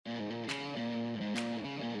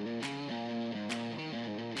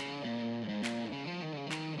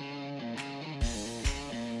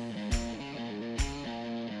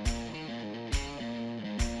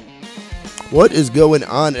What is going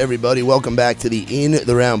on, everybody? Welcome back to the In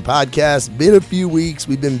the Round podcast. Been a few weeks.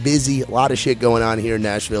 We've been busy. A lot of shit going on here in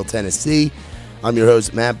Nashville, Tennessee. I'm your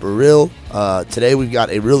host, Matt Burrill. Today we've got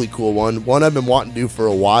a really cool one. One I've been wanting to do for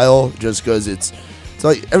a while just because it's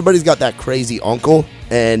like everybody's got that crazy uncle,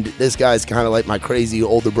 and this guy's kind of like my crazy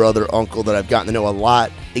older brother uncle that I've gotten to know a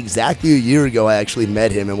lot. Exactly a year ago, I actually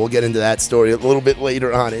met him, and we'll get into that story a little bit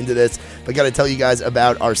later on into this. But I got to tell you guys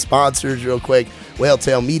about our sponsors real quick.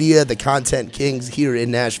 Whaletail Media, the content kings here in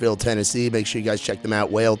Nashville, Tennessee. Make sure you guys check them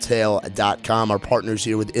out, whaletail.com. Our partners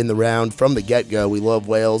here with In the Round from the get-go. We love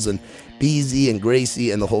whales and Beezy and Gracie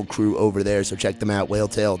and the whole crew over there, so check them out,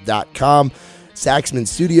 whaletail.com. Saxman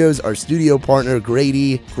Studios, our studio partner,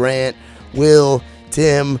 Grady, Grant, Will,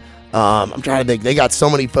 Tim. I'm trying to think. They got so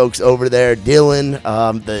many folks over there. Dylan,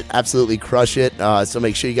 that absolutely crush it. So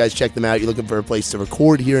make sure you guys check them out. You're looking for a place to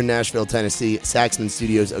record here in Nashville, Tennessee. Saxman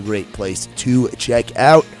Studios, a great place to check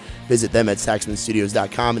out. Visit them at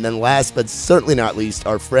saxmanstudios.com. And then last but certainly not least,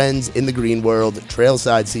 our friends in the green world,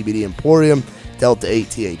 Trailside CBD Emporium, Delta 8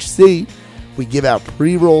 THC. We give out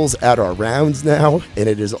pre-rolls at our rounds now, and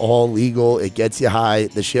it is all legal. It gets you high.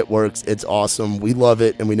 The shit works. It's awesome. We love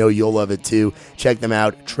it, and we know you'll love it too. Check them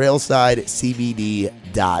out,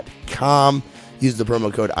 trailsidecbd.com. Use the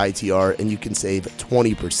promo code ITR, and you can save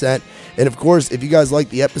 20%. And, of course, if you guys like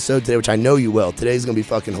the episode today, which I know you will, today's going to be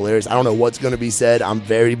fucking hilarious. I don't know what's going to be said. I'm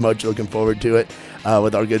very much looking forward to it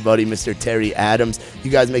with our good buddy, Mr. Terry Adams.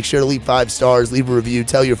 You guys make sure to leave 5 stars, leave a review,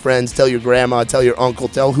 tell your friends, tell your grandma, tell your uncle,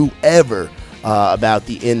 tell whoever about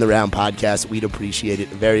the In the Round podcast. We'd appreciate it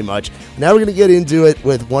very much. Now we're going to get into it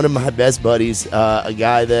with one of my best buddies, a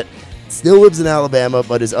guy that still lives in Alabama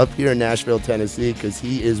but is up here in Nashville, Tennessee, because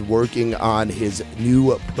he is working on his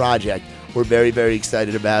new project. We're very, very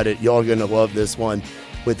excited about it. Y'all are going to love this one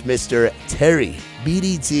with Mr. Terry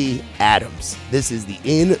BDT Adams. This is the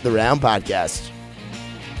In the Round podcast.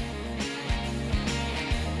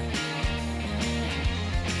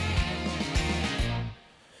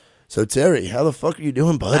 So, Terry, how the fuck are you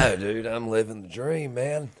doing, bud? Oh, dude, I'm living the dream,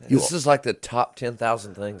 man. This is like the top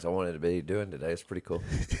 10,000 things I wanted to be doing today. It's pretty cool.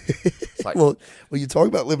 It's like, well, you talk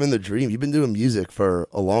about living the dream. You've been doing music for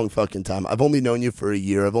a long fucking time. I've only known you for a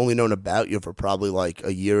year. I've only known about you for probably like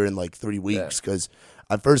a year and like 3 weeks because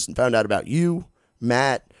I first found out about you,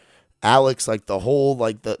 Matt, Alex, like the whole,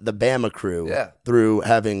 like the Bama crew through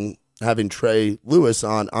having Trey Lewis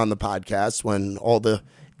on the podcast when all the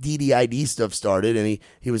DDID stuff started, and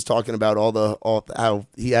he was talking about how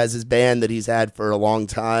he has his band that he's had for a long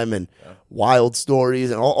time and wild stories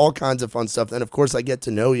and all kinds of fun stuff. And of course I get to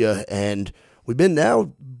know you, and we've been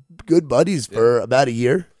now good buddies for about a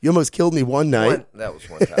year. You almost killed me one night. That was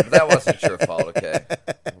one time, but that wasn't your fault, okay?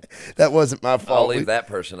 That wasn't my fault. I'll leave that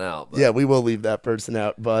person out. But. Yeah, we will leave that person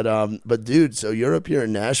out. But dude, so you're up here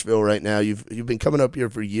in Nashville right now. You've been coming up here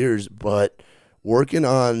for years, but working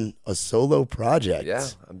on a solo project. Yeah,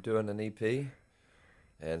 I'm doing an EP,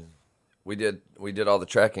 and we did all the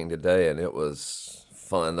tracking today, and it was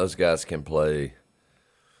fun. Those guys can play,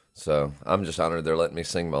 so I'm just honored they're letting me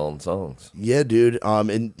sing my own songs. Yeah, dude.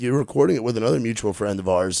 And you're recording it with another mutual friend of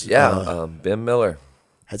ours. Yeah, Ben Miller.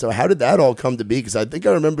 So how did that all come to be? Because I think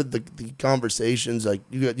I remember the conversations. Like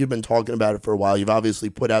you've been talking about it for a while. You've obviously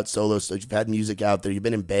put out solo stuff. You've had music out there. You've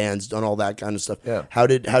been in bands, done all that kind of stuff. Yeah. How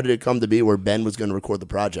did it come to be where Ben was going to record the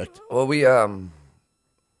project? Well, me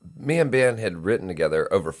and Ben had written together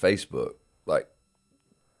over Facebook like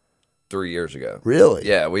 3 years ago. Really?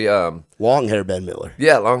 Yeah, we long hair Ben Miller.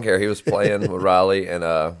 Yeah, long hair. He was playing with Riley,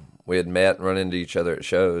 and we had met and run into each other at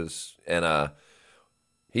shows, and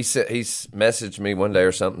He messaged me one day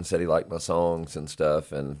or something, said he liked my songs and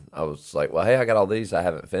stuff, and I was like, well, hey, I got all these I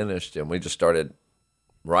haven't finished, and we just started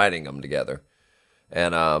writing them together.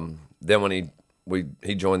 And then when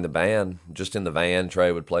he joined the band, just in the van,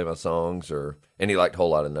 Trey would play my songs, and he liked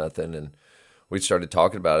Whole Lot of Nothing, and we started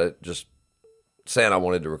talking about it, just saying I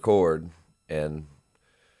wanted to record, and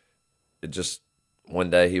it just, one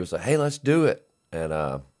day he was like, hey, let's do it,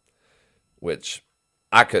 and which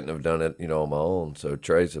I couldn't have done it, on my own. So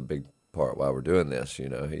Trey's a big part why we're doing this.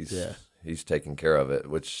 He's taking care of it,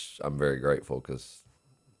 which I'm very grateful because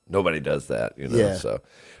nobody does that. Yeah. So,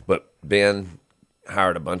 but Ben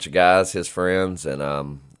hired a bunch of guys, his friends,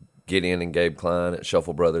 and Gideon and Gabe Klein at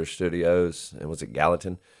Shuffle Brothers Studios, and was it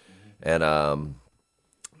Gallatin, and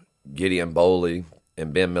Gideon Boley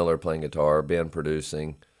and Ben Miller playing guitar, Ben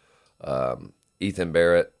producing, Ethan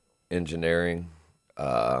Barrett engineering.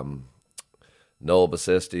 Noel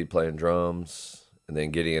Bassisti playing drums, and then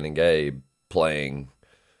Gideon and Gabe playing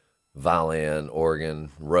violin,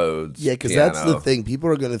 organ, Rhodes. Yeah, because that's the thing. People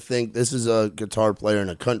are going to think this is a guitar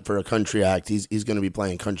player for a country act. He's going to be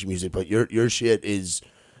playing country music, but your shit is.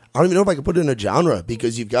 I don't even know if I could put it in a genre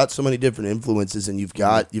because you've got so many different influences, and you've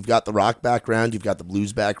got the rock background, you've got the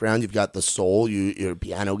blues background, you've got the soul. You're a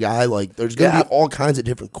piano guy. Like there's going to be all kinds of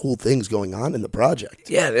different cool things going on in the project.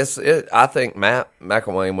 Yeah, I think Matt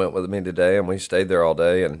McElwain went with me today, and we stayed there all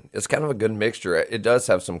day, and it's kind of a good mixture. It does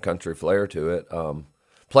have some country flair to it.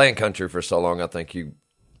 Playing country for so long, I think you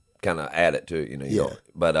kind of add it to it,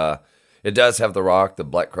 But it does have the rock, the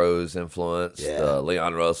Black Crowes influence, the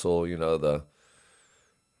Leon Russell, the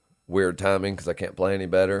weird timing because I can't play any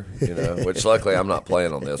better, which luckily I'm not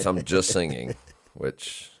playing on this. I'm just singing,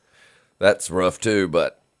 which that's rough too,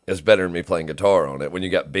 but it's better than me playing guitar on it. When you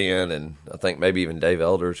got Ben and I think maybe even Dave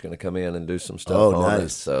Elder is going to come in and do some stuff on it.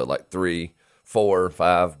 So like 3, 4,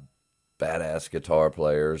 5 badass guitar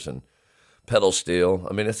players and pedal steel.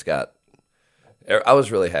 I mean, I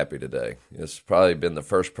was really happy today. It's probably been the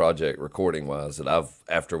first project recording wise that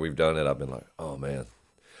after we've done it, I've been like, oh man,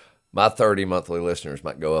 my 30 monthly listeners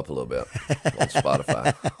might go up a little bit on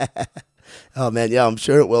Spotify. Oh man, yeah, I'm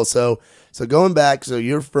sure it will. So going back, so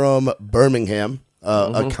you're from Birmingham,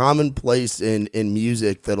 a common place in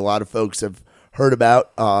music that a lot of folks have heard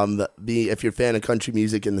about. If you're a fan of country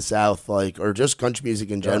music in the South, or just country music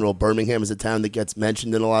in general, Birmingham is a town that gets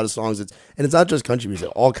mentioned in a lot of songs. And it's not just country music,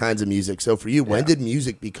 all kinds of music. So for you, when did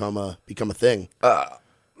music become a thing?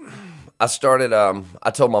 I started.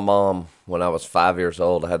 I told my mom when I was 5 years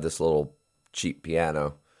old, I had this little cheap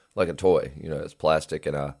piano, like a toy. It's plastic,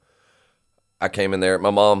 and I came in there.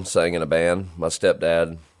 My mom sang in a band. My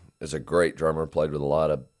stepdad is a great drummer, played with a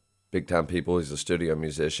lot of big time people. He's a studio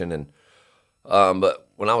musician, and but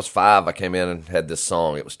when I was 5, I came in and had this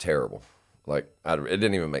song. It was terrible. It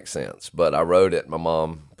didn't even make sense. But I wrote it. My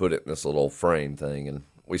mom put it in this little frame thing, and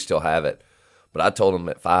we still have it. But I told him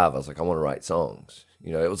at 5, I was like, I want to write songs.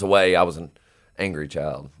 It was a way. I was an angry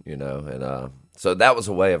child, and so that was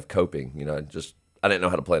a way of coping. I didn't know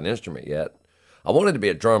how to play an instrument yet. I wanted to be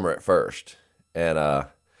a drummer at first, and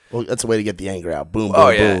well, that's a way to get the anger out. Boom, boom, oh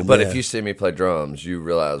yeah. boom. But if you see me play drums, you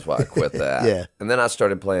realize why I quit that. Yeah. And then I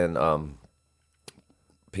started playing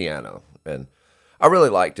piano, and I really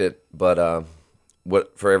liked it. But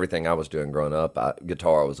for everything I was doing growing up,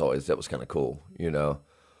 guitar was kind of cool,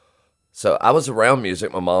 So I was around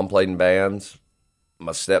music. My mom played in bands.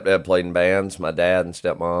 My stepdad played in bands. My dad and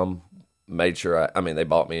stepmom made sure they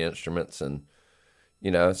bought me instruments, and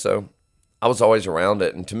so I was always around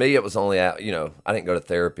it. And to me, it was only I didn't go to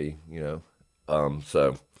therapy,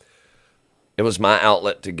 so it was my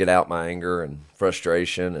outlet to get out my anger and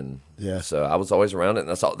frustration, and so I was always around it.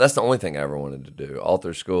 And that's the only thing I ever wanted to do. All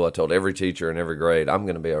through school, I told every teacher in every grade, I'm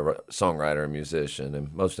going to be a songwriter and musician,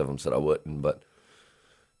 and most of them said I wouldn't, but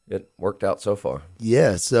it worked out so far.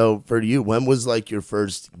 Yeah. So for you, when was your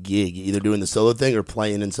first gig? Either doing the solo thing or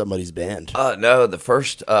playing in somebody's band? No, the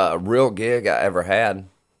first real gig I ever had.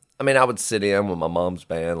 I would sit in with my mom's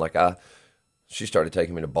band. She started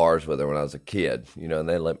taking me to bars with her when I was a kid, and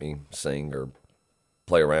they let me sing or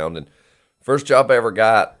play around. And first job I ever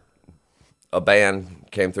got, a band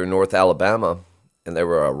came through North Alabama, and they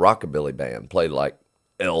were a rockabilly band, played like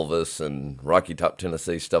Elvis and Rocky Top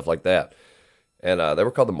Tennessee, stuff like that. And they were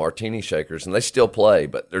called the Martini Shakers, and they still play,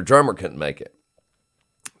 but their drummer couldn't make it.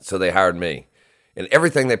 So they hired me. And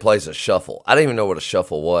everything they play is a shuffle. I didn't even know what a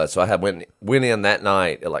shuffle was. So I went in that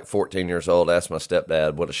night at 14 years old, asked my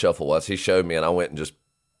stepdad what a shuffle was. He showed me, and I went and just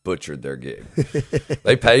butchered their gig.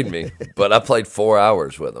 They paid me, but I played 4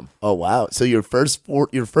 hours with them. Oh, wow. So your first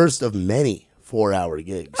of many 4-hour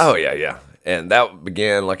gigs. Oh, yeah. And that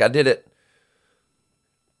began, I did it.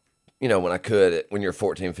 When I could, when you're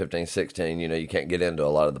 14, 15, 16, you can't get into a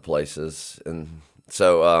lot of the places. And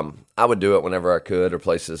so I would do it whenever I could, or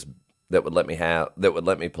places that would let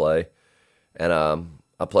me play. And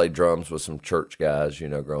I played drums with some church guys,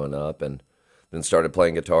 growing up, and then started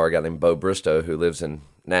playing guitar. A guy named Bo Bristow, who lives in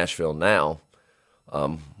Nashville now.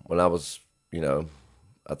 When I was,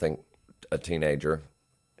 I think a teenager,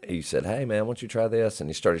 he said, hey man, why don't you try this? And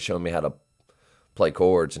he started showing me how to play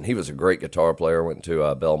chords, and he was a great guitar player, went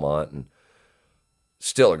to Belmont, and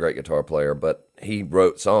still a great guitar player, but he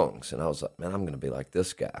wrote songs, and I was like, man, I'm going to be like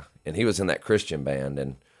this guy. And he was in that Christian band,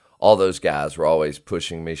 and all those guys were always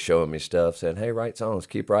pushing me, showing me stuff, saying, hey, write songs,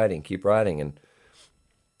 keep writing. And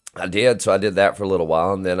I did, so I did that for a little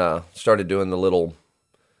while, and then I started doing the little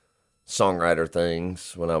songwriter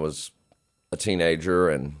things when I was a teenager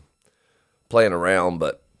and playing around.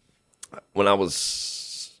 But when I was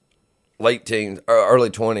late teens, or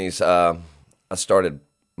early 20s, I started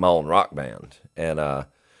my own rock band. And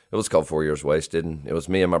It was called 4 Years Wasted, and it was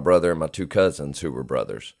me and my brother and my two cousins who were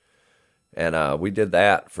brothers. And we did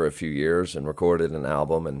that for a few years and recorded an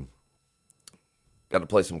album and got to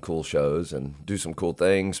play some cool shows and do some cool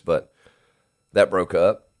things, but that broke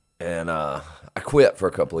up, and I quit for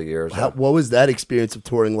a couple of years. What was that experience of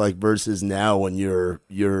touring like versus now when you're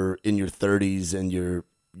in your 30s and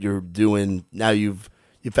you're doing, now you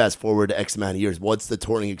fast forward to X amount of years. What's the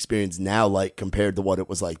touring experience now like compared to what it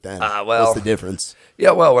was like then? What's the difference?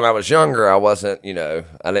 Yeah, well, when I was younger, I wasn't,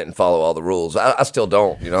 I didn't follow all the rules. I still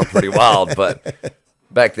don't, I'm pretty wild, but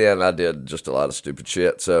back then I did just a lot of stupid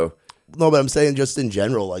shit, so. No, but I'm saying just in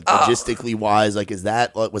general, like logistically wise, like was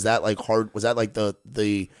that like hard? Was that like the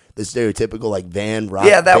stereotypical like van rock?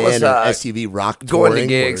 Yeah, that van was SUV rock going touring,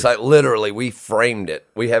 to gigs. Like literally, we framed it.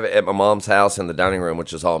 We have it at my mom's house in the dining room,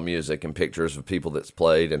 which is all music and pictures of people that's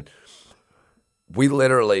played, and we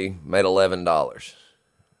literally made $11.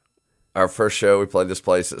 Our first show, we played this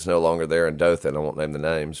place that's no longer there in Dothan. I won't name the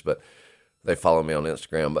names, but they follow me on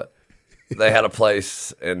Instagram, but. They had a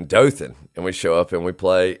place in Dothan, and we show up and we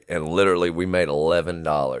play, and literally we made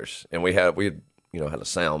 $11. And we had a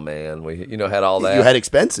sound man. We had all that. You had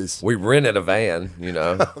expenses. We rented a van,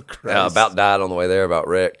 about died on the way there, about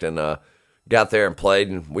wrecked, and got there and played,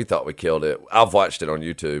 and we thought we killed it. I've watched it on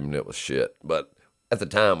YouTube, and it was shit. But at the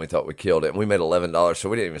time, we thought we killed it, and we made $11, so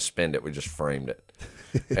we didn't even spend it. We just framed it.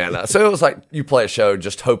 And so it was like you play a show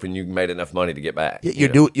just hoping you made enough money to get back.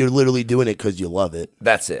 You're literally doing it because you love it.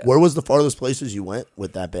 That's it. Where was the farthest places you went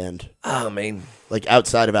with that band? I mean, like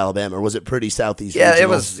outside of Alabama, or was it pretty southeast? Yeah,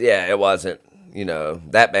 regional? it was. Yeah, it wasn't.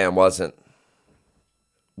 That band wasn't.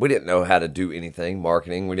 We didn't know how to do anything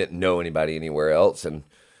marketing. We didn't know anybody anywhere else, and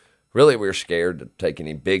really we were scared to take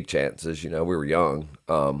any big chances. We were young.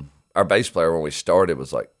 Our bass player when we started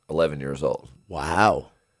was like 11 years old. Wow.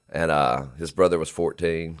 And his brother was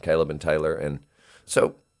 14, Caleb and Taylor. And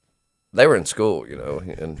so they were in school,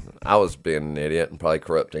 and I was being an idiot and probably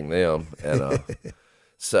corrupting them. And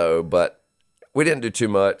but we didn't do too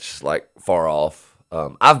much, like, far off.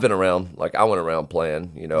 I've been around, like, I went around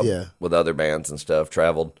playing, with other bands and stuff,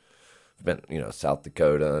 traveled, been, South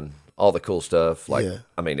Dakota and all the cool stuff. Like,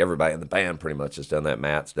 I mean, everybody in the band pretty much has done that.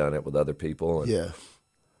 Matt's done it with other people. And,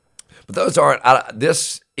 but those aren't,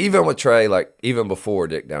 even with Trey, like even before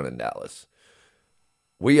Dick down in Dallas,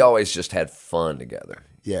 we always just had fun together.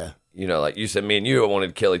 Yeah. Like you said, me and you wanted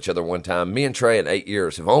to kill each other one time. Me and Trey in 8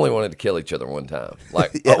 years have only wanted to kill each other one time.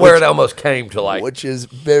 Like it almost came to like. Which is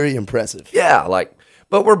very impressive. Yeah.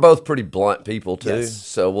 But we're both pretty blunt people too. Yes.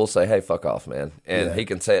 So we'll say, hey, fuck off, man. And he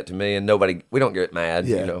can say it to me and we don't get mad.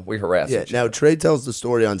 Yeah. We harass each other. Now, Trey tells the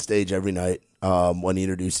story on stage every night when he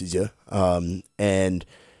introduces you. And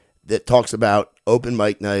that talks about open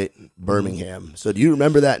mic night, Birmingham. So do you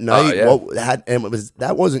remember that night? Yeah.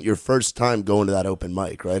 That wasn't your first time going to that open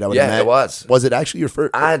mic, right? It was. Was it actually your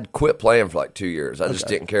first? I had quit playing for like 2 years. I just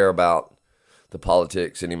didn't care about the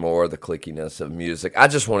politics anymore, the clickiness of music. I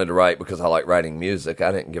just wanted to write because I like writing music.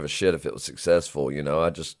 I didn't give a shit if it was successful, I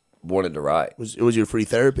just wanted to write. It was your free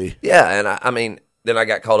therapy. Yeah, and I mean, then I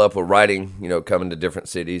got caught up with writing, coming to different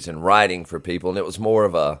cities and writing for people, and it was more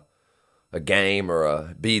of a game or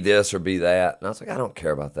a be this or be that. And I was like, I don't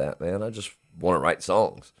care about that, man. I just want to write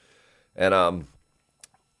songs. And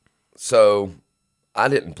so I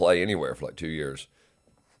didn't play anywhere for like 2 years.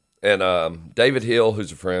 And David Hill,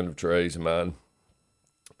 who's a friend of Trey's and mine,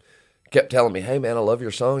 kept telling me, hey, man, I love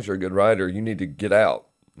your songs. You're a good writer. You need to get out.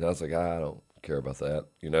 And I was like, I don't care about that.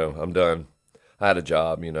 I'm done. I had a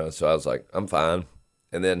job, so I was like, I'm fine.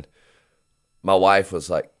 And then my wife was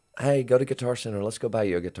like, hey, go to Guitar Center. Let's go buy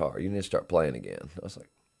you a guitar. You need to start playing again. I was like,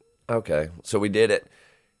 okay. So we did it.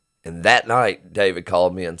 And that night, David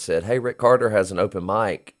called me and said, hey, Rick Carter has an open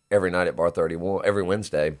mic every night at Bar 31, every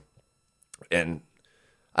Wednesday. And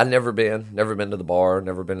I'd never been to the bar,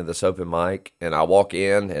 never been to this open mic. And I walk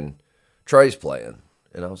in and Trey's playing.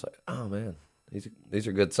 And I was like, oh, man, these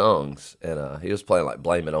are good songs. And he was playing like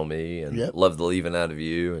Blame It On Me and Love the Leaving Out of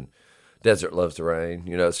You and Desert Loves the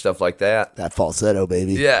Rain, stuff like that. That falsetto,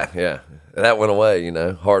 baby. Yeah. And that went away,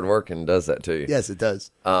 Hard working does that to you. Yes, it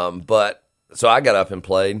does. But so I got up and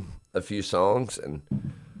played a few songs, and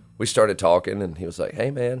we started talking, and he was like,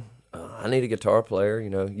 hey, man, I need a guitar player.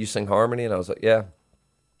 You sing harmony? And I was like, yeah.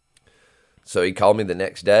 So he called me the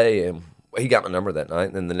next day, and he got my number that night.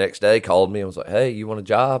 And then the next day called me and was like, hey, you want a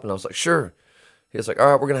job? And I was like, sure. He was like,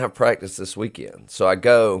 all right, we're going to have practice this weekend. So I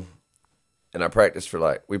go. And I practiced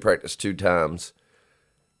we practiced 2 times.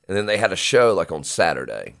 And then they had a show like on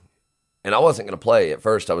Saturday. And I wasn't going to play at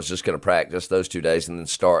first. I was just going to practice those 2 days and then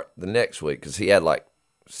start the next week because he had like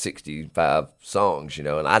 65 songs,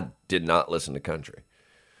 and I did not listen to country.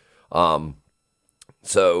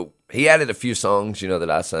 So he added a few songs,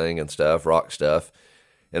 that I sang and stuff, rock stuff.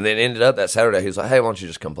 And then ended up that Saturday, he was like, hey, why don't you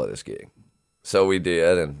just come play this gig? So we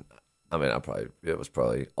did, and it was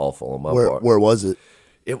probably awful on my part. Where was it?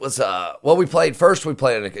 It was, we played,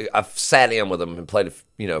 I sat in with him and played,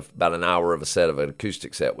 about an hour of a set of an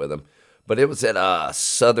acoustic set with him. But it was at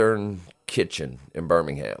Southern Kitchen in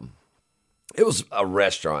Birmingham. It was a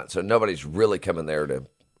restaurant, so nobody's really coming there to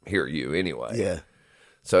hear you anyway. Yeah.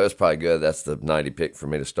 So it's probably good. That's the 90 pick for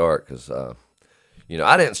me to start because, I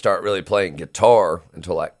didn't start really playing guitar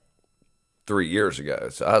until like 3 years ago.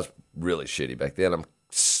 So I was really shitty back then. I'm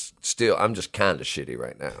just kind of shitty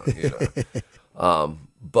right now,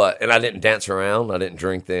 and I didn't dance around. I didn't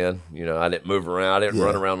drink then. I didn't move around. I didn't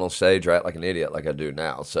run around on stage or act like an idiot like I do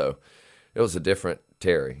now. So it was a different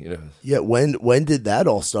Terry, Yeah. When did that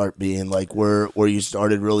all start being like where you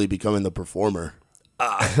started really becoming the performer?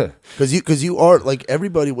 Because you are like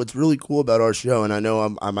everybody. What's really cool about our show, and I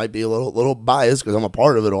know I might be a little biased because I'm a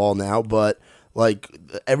part of it all now, but like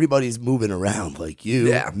everybody's moving around. Like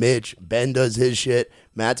you, Mitch, Ben does his shit.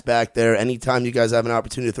 Matt's back there. Anytime you guys have an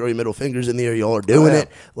opportunity to throw your middle fingers in the air, y'all are doing it.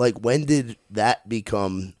 Like when did that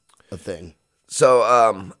become a thing? So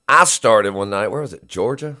I started one night. Where was it?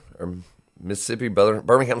 Georgia or Mississippi?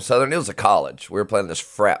 Birmingham Southern. It was a college. We were playing this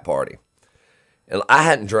frat party, and I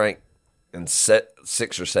hadn't drank in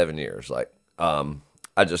 6 or 7 years. Like,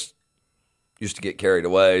 I just used to get carried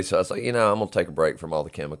away. So I was like, I'm going to take a break from all the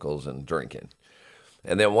chemicals and drinking.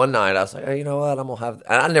 And then one night I was like, hey, you know what? I'm going to have,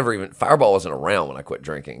 and I never even, Fireball wasn't around when I quit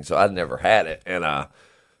drinking. So I'd never had it. And,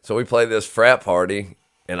 so we played this frat party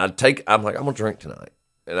and I'm like, I'm going to drink tonight.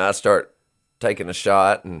 And I start taking a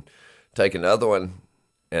shot and taking another one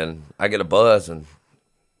and I get a buzz and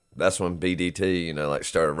that's when BDT,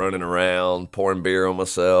 started running around, pouring beer on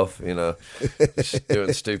myself, just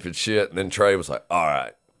doing stupid shit. And then Trey was like, all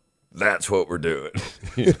right, that's what we're doing.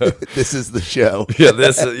 This is the show. Yeah,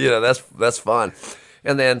 this is, that's fun.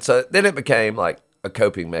 And then it became like a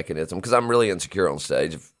coping mechanism because I'm really insecure on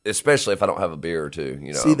stage, especially if I don't have a beer or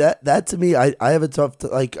two. See that to me, I have a tough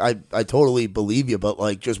I totally believe you, but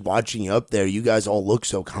like just watching you up there, you guys all look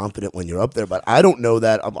so confident when you're up there. But I don't know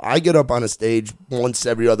that. I get up on a stage once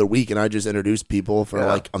every other week, and I just introduce people for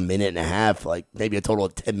like a minute and a half, like maybe a total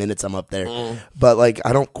of 10 minutes. I'm up there, but like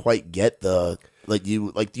I don't quite get the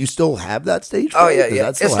do you still have that stage? Oh yeah.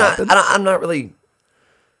 It's not. I'm not really.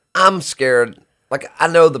 I'm scared. Like, I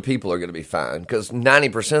know the people are going to be fine because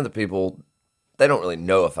 90% of the people, they don't really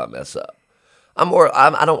know if I mess up. I don't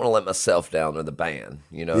want to let myself down or the band,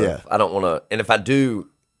 Yeah. I don't want to, and if I do,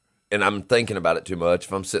 and I'm thinking about it too much,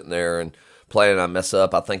 if I'm sitting there and playing and I mess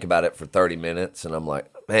up, I think about it for 30 minutes and I'm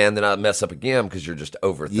like, man, then I mess up again because you're just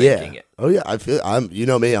overthinking it. Oh yeah,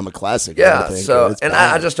 me, I'm a classic. Yeah, so, and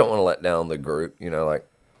I just don't want to let down the group, like,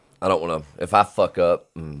 I don't want to, if I fuck up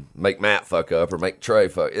and make Matt fuck up or make Trey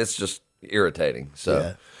fuck, it's just irritating.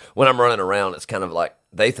 So when I'm running around, it's kind of like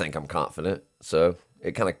they think I'm confident. So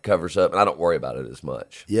it kind of covers up, and I don't worry about it as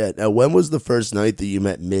much. Yeah. Now, when was the first night that you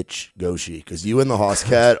met Mitch Goshi? Because you and the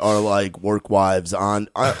Hosscat are like work wives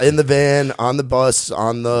in the van, on the bus,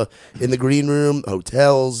 in the green room,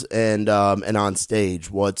 hotels, and on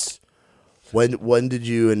stage. When did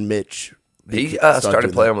you and Mitch? He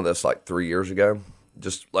started playing with us like 3 years ago,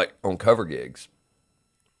 just like on cover gigs.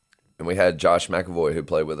 And we had Josh McAvoy who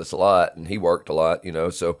played with us a lot, and he worked a lot,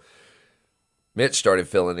 So Mitch started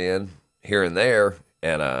filling in here and there,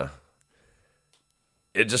 and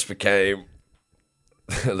it just became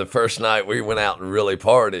the first night we went out and really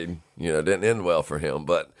partied. Didn't end well for him,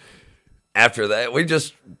 but after that,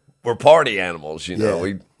 we're party animals.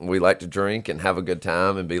 We like to drink and have a good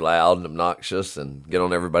time and be loud and obnoxious and get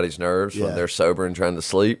on everybody's nerves when they're sober and trying to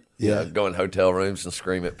sleep. Go in hotel rooms and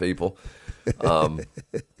scream at people.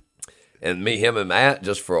 And him and Matt,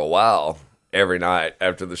 just for a while, every night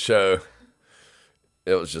after the show,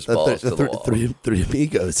 it was just balls to the wall. Three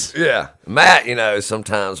amigos. Yeah. Matt,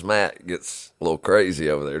 sometimes Matt gets a little crazy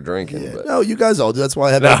over there drinking. Yeah. But No, you guys all do. That's why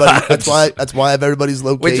I have everybody. That's why I have everybody's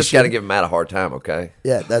location. We just got to give Matt a hard time, okay?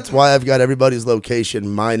 Yeah, that's why I've got everybody's location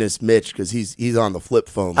minus Mitch because he's on the flip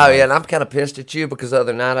phone. Oh, yeah, and I'm kind of pissed at you because the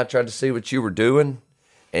other night I tried to see what you were doing.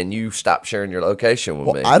 And you stopped sharing your location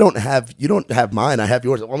with me. You don't have mine. I have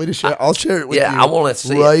yours. Want me to share? I'll share it with you. Yeah, I want to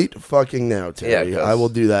see right fucking now, Terry. Yeah, I will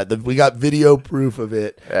do that. We got video proof of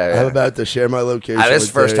it. I'm about to share my location. This is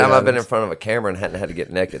the first time I've been in front of a camera and hadn't had to get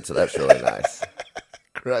naked, so that's really nice.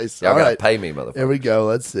 Christ. Y'all got to pay me, motherfucker. Here we go.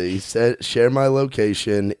 Let's see. Share my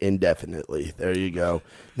location indefinitely. There you go.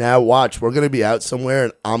 Now watch. We're going to be out somewhere,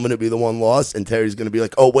 and I'm going to be the one lost, and Terry's going to be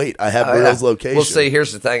like, oh, wait, I have Burrell's location. Well, see,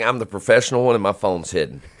 here's the thing. I'm the professional one, and my phone's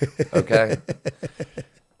hidden. Okay?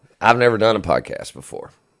 I've never done a podcast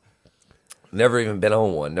before. Never even been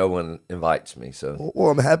on one. No one invites me. So,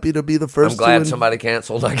 well, I'm happy to be the first. I'm glad somebody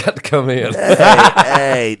canceled. I got to come in.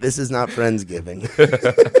 Hey, this is not Friendsgiving.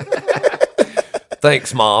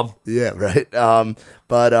 Thanks, Mom. Yeah, right.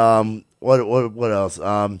 What else?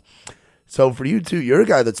 So for you too, you're a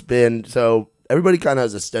guy that's been. So everybody kind of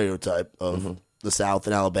has a stereotype of the South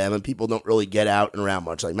and Alabama. People don't really get out and around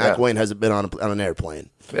much. Like Matt Wayne hasn't been on an airplane.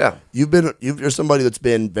 Yeah, you're somebody that's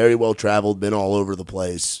been very well traveled, been all over the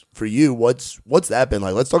place. For you, what's that been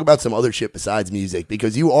like? Let's talk about some other shit besides music,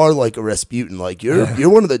 because you are like a Rasputin. Like you're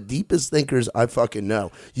one of the deepest thinkers I fucking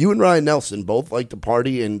know. You and Ryan Nelson both like to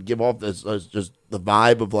party and give off this just the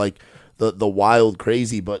vibe of like the wild,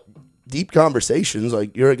 crazy, but deep conversations.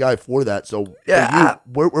 Like you're a guy for that. So yeah,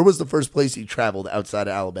 where was the first place you traveled outside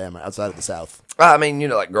of Alabama, outside of the South? I mean,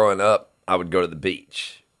 like growing up, I would go to the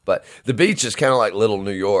beach. But the beach is kind of like little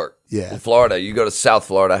New York. Yeah. In Florida, you go to South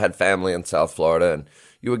Florida. I had family in South Florida, and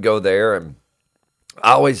you would go there. And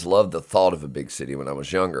I always loved the thought of a big city when I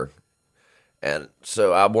was younger. And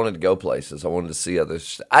so I wanted to go places. I wanted to see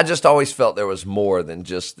others. I just always felt there was more than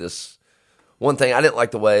just this one thing. I didn't like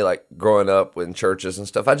the way, like, growing up in churches and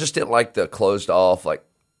stuff. I just didn't like the closed off, like,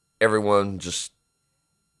 everyone just,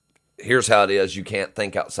 here's how it is. You can't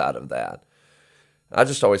think outside of that. I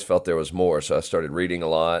just always felt there was more, so I started reading a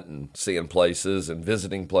lot and seeing places and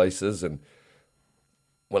visiting places. And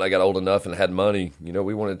when I got old enough and had money,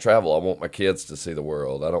 we wanted to travel. I want my kids to see the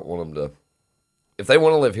world. I don't want them to, if they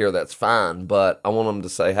want to live here, that's fine, but I want them to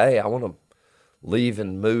say, hey, I want to leave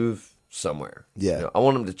and move somewhere. Yeah. I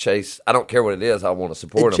want them to chase, I don't care what it is, I want to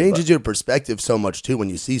support them. It changes your perspective so much, too, when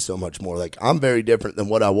you see so much more. Like, I'm very different than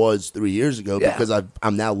what I was 3 years ago because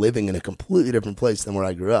I'm now living in a completely different place than where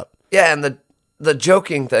I grew up. Yeah, and the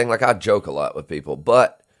joking thing, like I joke a lot with people,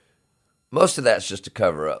 but most of that's just to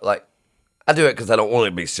cover up. Like I do it because I don't want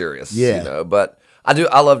to be serious, but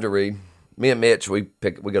I love to read. Me and Mitch, we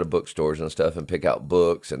go to bookstores and stuff and pick out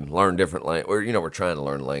books and learn different languages. We're trying to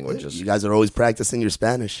learn languages. You guys are always practicing your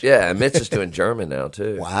Spanish. Yeah, and Mitch is doing German now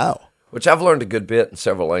too. Wow. Which I've learned a good bit in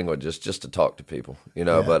several languages just to talk to people,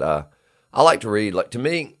 but I like to read. Like to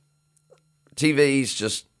me, TV's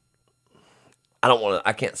just,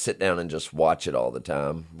 I can't sit down and just watch it all the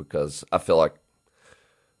time because I feel like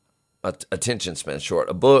my attention span's short.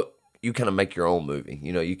 A book, you kind of make your own movie.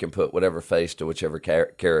 You can put whatever face to whichever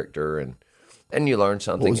character and you learn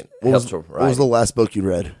something. What was the last book you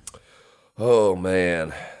read? Oh, man.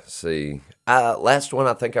 Let's see. Last one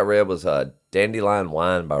I think I read was Dandelion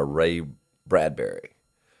Wine by Ray Bradbury.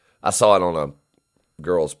 I saw it on a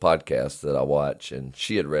girl's podcast that I watch, and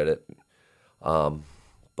she had read it.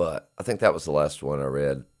 But I think that was the last one I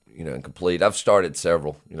read, and complete. I've started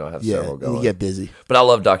several, I have several going. You get busy. But I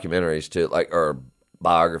love documentaries too, or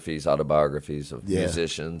biographies, autobiographies of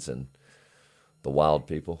musicians and the wild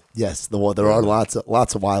people. Yes, there are lots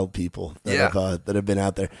of wild people that have been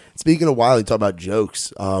out there. Speaking of wild, you talk about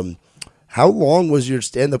jokes. How long was your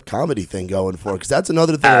stand-up comedy thing going for? Because that's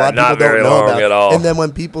another thing a lot of people don't know about. At all. And then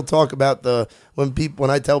when people talk about when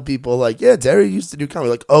I tell people like, yeah, Terry used to do comedy,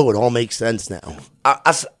 like, oh, it all makes sense now.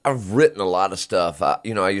 I've written a lot of stuff. I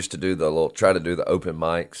used to try to do the open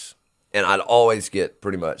mics, and I'd always get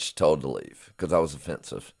pretty much told to leave because I was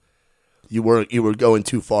offensive. You were going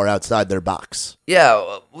too far outside their box.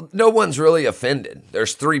 Yeah, no one's really offended.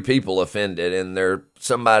 There's 3 people offended, and they're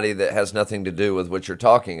somebody that has nothing to do with what you're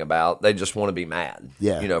talking about. They just want to be mad,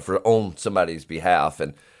 on somebody's behalf.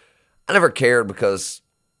 And I never cared because,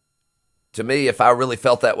 to me, if I really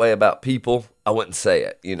felt that way about people, I wouldn't say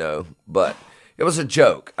it, But it was a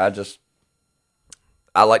joke.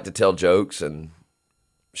 I like to tell jokes and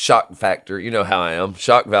shock factor. You know how I am.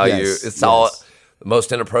 Shock value. Yes, it's all the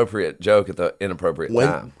most inappropriate joke at the inappropriate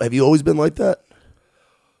time. Have you always been like that?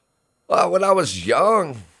 Well, when I was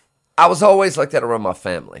young, I was always like that around my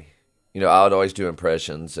family. I would always do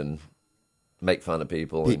impressions and make fun of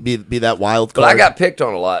people. Be that wild card. But I got picked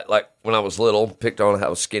on a lot. Like when I was little, picked on how I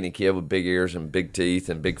was a skinny kid with big ears and big teeth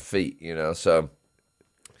and big feet, So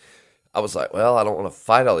I was like, well, I don't want to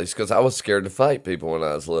fight all these because I was scared to fight people when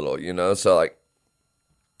I was little, So like,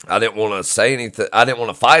 I didn't want to say anything. I didn't want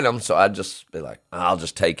to fight them, so I'd just be like, I'll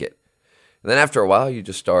just take it. And then after a while, you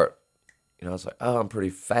just start, I was like, oh, I'm pretty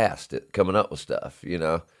fast at coming up with stuff,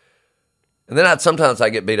 And then sometimes I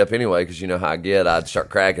get beat up anyway because you know how I get. I'd start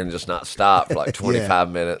cracking and just not stop for like 25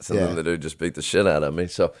 minutes, and then the dude just beat the shit out of me.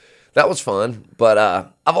 So that was fun. But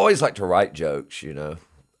I've always liked to write jokes, Who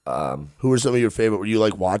were some of your favorite? Were you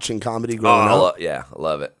like watching comedy growing up? I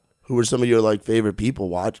love it. Who were some of your like favorite people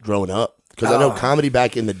growing up? Because I know comedy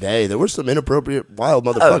back in the day, there were some inappropriate, wild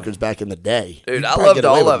motherfuckers back in the day. Dude, You I probably loved get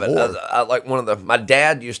away all with of it. more. I like my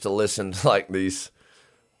dad used to listen to like these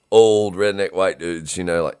old redneck white dudes,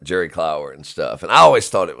 like Jerry Clower and stuff. And I always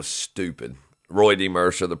thought it was stupid. Roy D.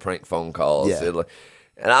 Mercer, the prank phone calls. Yeah.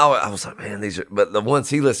 And I was like, man, but the ones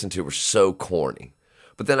he listened to were so corny.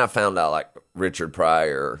 But then I found out like Richard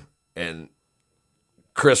Pryor and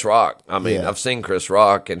Chris Rock. I mean, I've seen Chris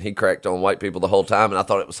Rock, and he cracked on white people the whole time, and I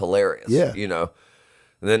thought it was hilarious. Yeah. And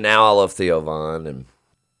then now I love Theo Von, and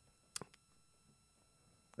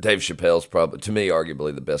Dave Chappelle's probably, to me,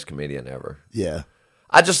 arguably the best comedian ever. Yeah.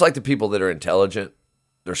 I just like the people that are intelligent.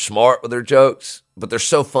 They're smart with their jokes, but they're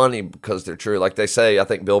so funny because they're true. Like they say, I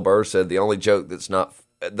think Bill Burr said, the only joke that's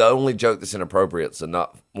inappropriate is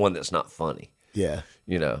not one that's not funny. Yeah.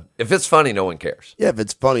 If it's funny, no one cares. Yeah, if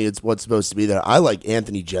it's funny, it's what's supposed to be there. I like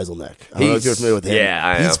Anthony Jeselnik. I don't know if you're familiar with him.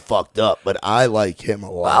 Yeah, he's fucked up, but I like him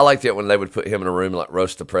a lot. I liked it when they would put him in a room and like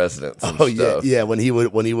roast the presidents. And stuff. Yeah. When he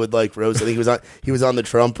would like roast. I think he was on the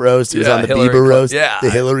Trump roast. He was on the Hillary Bieber roast. Yeah,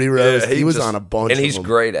 the Hillary roast. Yeah, he was on a bunch, and he's of them.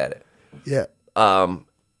 great at it. Yeah.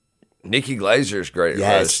 Nikki Glazer's great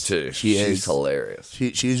at roast too. She's hilarious.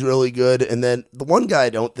 She's really good. And then the one guy I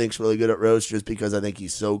don't think's really good at roast, just because I think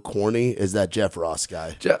he's so corny, is that Jeff Ross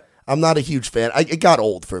guy. I'm not a huge fan. It got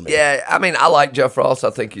old for me. Yeah, I mean, I like Jeff Ross. I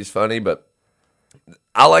think he's funny, but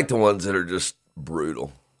I like the ones that are just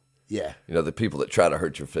brutal. Yeah. The people that try to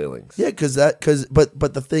hurt your feelings. Yeah,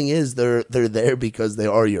 but the thing is, they're there because they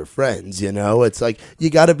are your friends. It's like you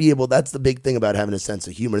got to be able. That's the big thing about having a sense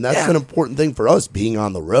of humor, and that's an important thing for us being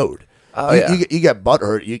on the road. Oh, you get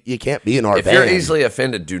butthurt. You can't be in our If band. you're easily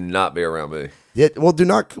offended, do not be around me. Yeah, well, do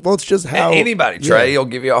not. Well, it's just how anybody. Trey will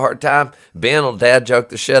give you a hard time. Ben will dad joke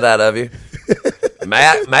the shit out of you.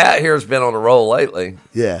 Matt here has been on a roll lately.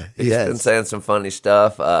 Yeah, he's been saying some funny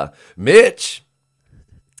stuff. Mitch,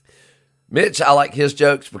 I like his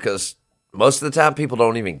jokes because most of the time people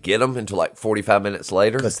don't even get them until like 45 minutes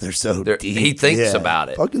later because they're so deep. He thinks about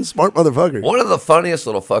it. Fucking smart motherfucker. One of the funniest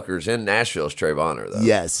little fuckers in Nashville is Trey Bonner, though.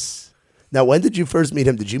 Yes. Now, when did you first meet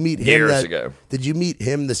him? Did you meet him years ago? Did you meet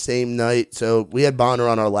him the same night? So we had Bonner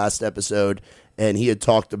on our last episode, and he had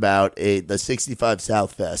talked about the 65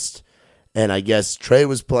 South Fest. And I guess Trey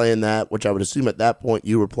was playing that, which I would assume at that point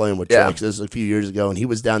you were playing with Trey, because this was a few years ago. And he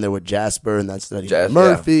was down there with Jasper, and that's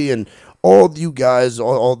Murphy, and all you guys,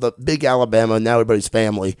 all the big Alabama, now everybody's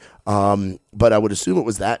family. But I would assume it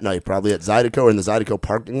was that night, probably at Zydeco or in the Zydeco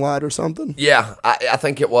parking lot or something. Yeah, I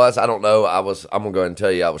think it was. I don't know. I'm going to go ahead and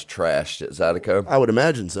tell you I was trashed at Zydeco. I would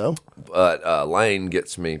imagine so. But Lane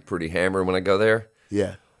gets me pretty hammered when I go there.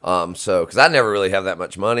 Yeah. So, because I never really have that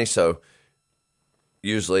much money, so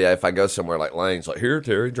usually if I go somewhere like Lane's like, here,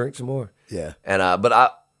 Terry, drink some more. Yeah. And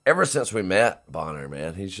ever since we met Bonner,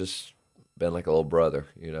 man, he's just been like a little brother,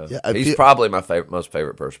 Yeah, he's probably my most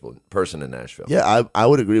favorite person in Nashville. Yeah, I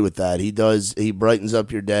would agree with that. He brightens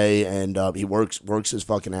up your day, and he works his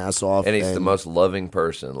fucking ass off. And he's the most loving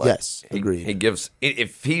person. Like, yes, agreed. He gives,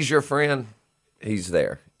 if he's your friend, he's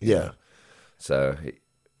there. Yeah. So,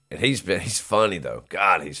 he's funny though.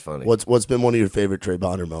 God, he's funny. What's been one of your favorite Trey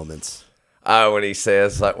Bonner moments? When he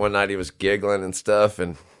says, like, one night he was giggling and stuff,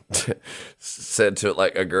 and said to it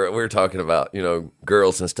like a girl, we were talking about,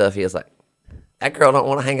 girls and stuff. He was like, that girl don't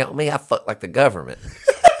want to hang out with me. I fuck like the government.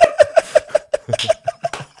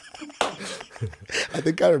 I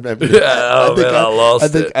think I remember. Yeah, I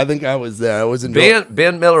lost it. I think I was there. I was in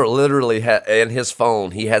Ben Miller literally in his phone.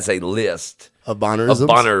 He has a list of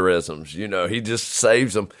Bonnerisms. He just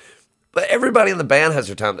saves them. But everybody in the band has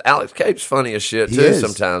their times. Alex Cape's funny as shit too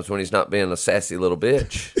sometimes when he's not being a sassy little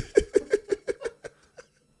bitch.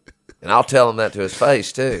 And I'll tell him that to his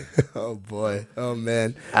face too. Oh boy. Oh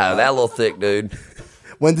man. That little thick dude.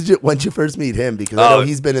 When did you first meet him? Because I know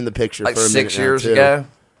he's been in the picture like for a 6 minute years now, too. ago.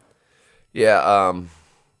 Yeah.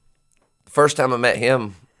 The first time I met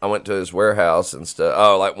him, I went to his warehouse and stuff.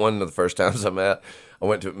 Oh, like one of the first times I met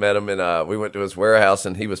him, and we went to his warehouse,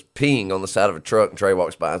 and he was peeing on the side of a truck, and Trey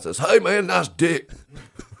walks by and says, "Hey man, nice dick."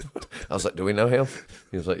 I was like, "Do we know him?"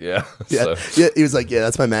 He was like, "Yeah." Yeah. Yeah. He was like, "Yeah,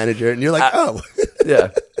 that's my manager," and you're like, "Oh." Yeah.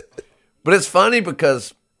 But it's funny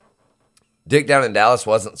because Dick down in Dallas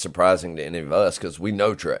wasn't surprising to any of us because we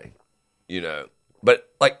know Trey, But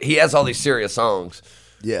like he has all these serious songs.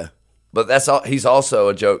 Yeah. But that's all. He's also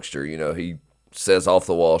a jokester, He says off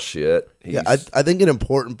the wall shit. I think an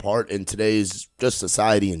important part in today's just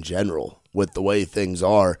society in general, with the way things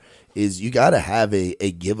are, is you got to have a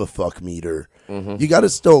give a fuck meter. Mm-hmm. You got to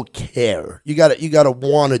still care. You got to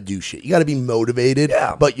want to do shit. You got to be motivated.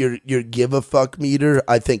 Yeah. But your give a fuck meter,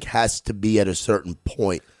 I think, has to be at a certain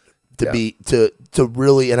point to be to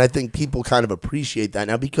really, and I think people kind of appreciate that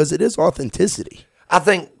now because it is authenticity. I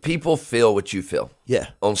think people feel what you feel.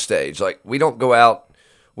 Yeah. On stage. Like, we don't go out,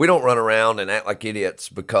 we don't run around and act like idiots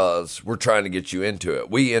because we're trying to get you into it.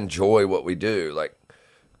 We enjoy what we do. Like,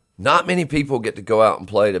 not many people get to go out and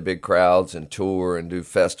play to big crowds and tour and do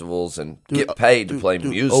festivals and get paid to play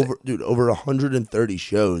music. Over 130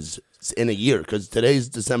 shows in a year, because today's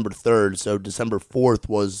December 3rd, so December 4th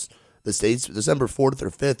was the States. December 4th or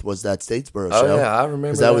 5th was that Statesboro show. Oh, yeah, I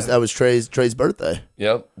remember that was Trey's birthday.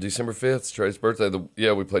 Yep, December 5th, Trey's birthday.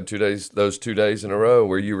 We played 2 days, those 2 days in a row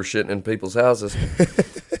where you were shitting in people's houses.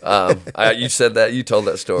 You said that, you told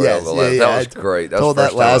that story. Yes, That was great. That was told the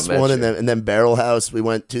first that last time I met one, you. and then Barrel House we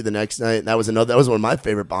went to the next night. And that was one of my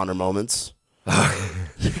favorite Bonner moments.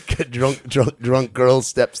 drunk girl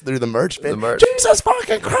steps through the merch bin. Jesus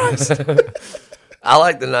fucking Christ! I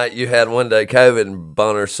like the night you had one day, COVID, and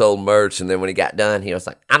Bonner sold merch, and then when he got done, he was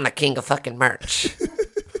like, "I'm the king of fucking merch."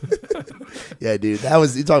 Yeah, dude, that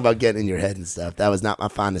was, you talk about getting in your head and stuff. That was not my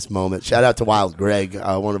finest moment. Shout out to Wild Greg,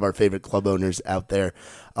 one of our favorite club owners out there.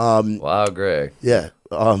 Wild Greg. Yeah,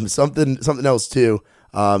 something else too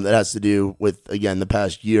that has to do with, again, the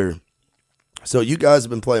past year. So you guys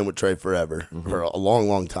have been playing with Trey forever, for a long,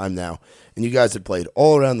 long time now. And you guys had played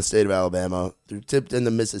all around the state of Alabama, through tipped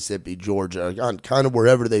into Mississippi, Georgia, kind of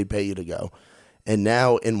wherever they pay you to go. And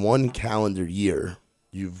now in one calendar year,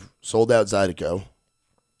 you've sold out Zydeco.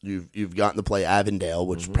 You've gotten to play Avondale,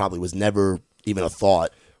 which probably was never even a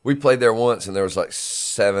thought. We played there once, and there was like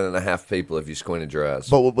 7.5 people if you squinted your eyes.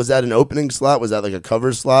 But was that an opening slot? Was that like a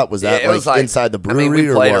cover slot? Was that inside the brewery? I mean,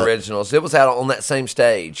 we played or what? originals. It was out on that same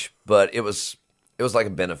stage, but it was like a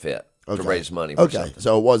benefit to raise money for something.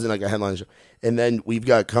 So it wasn't like a headline show. And then we've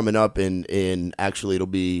got coming up in actually it'll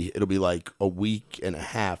be like a week and a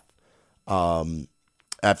half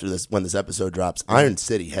after this, when this episode drops, Iron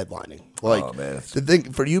City headlining. Like, oh, man. to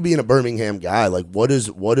think, for you being a Birmingham guy, like what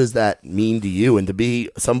does that mean to you? And to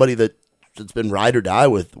be somebody that's been ride or die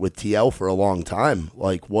with TL for a long time,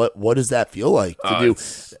 like what does that feel like to do?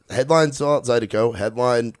 Headline sell out Zydeco,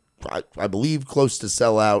 headline I believe close to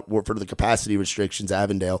sell out for the capacity restrictions,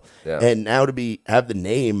 Avondale, and now to have the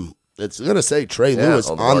name. It's going to say Trey Lewis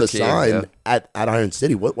on the sign at Iron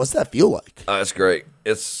City. What's that feel like? It's great.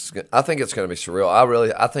 I think it's going to be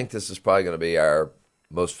surreal. I think this is probably going to be our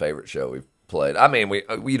most favorite show we've played. I mean,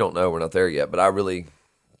 we don't know. We're not there yet, but I really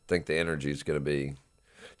think the energy is going to be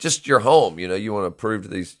just your home. You know, you want to prove to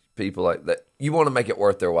these people like that. You want to make it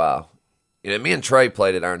worth their while. You know, me and Trey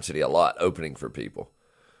played at Iron City a lot, opening for people.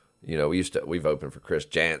 You know, we've opened for Chris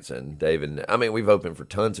Jansen, David. I mean, we've opened for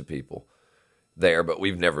tons of people there, but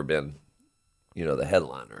we've never been, the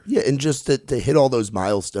headliner. Yeah, and just to hit all those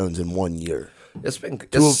milestones in 1 year.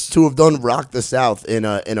 To have done Rock the South in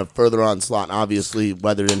a further on slot, and obviously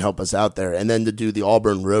weather didn't help us out there, and then to do the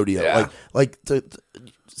Auburn Rodeo, like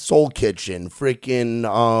Soul Kitchen,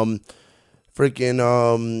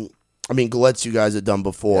 I mean, Gillettes you guys had done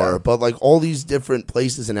before, but like all these different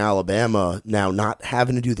places in Alabama now not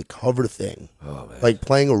having to do the cover thing. Oh, man. Like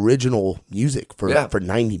playing original music for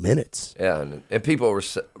 90 minutes. Yeah, and people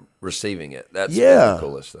receiving it. That's the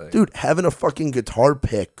coolest thing. Dude, having a fucking guitar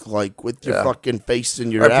pick like with your fucking face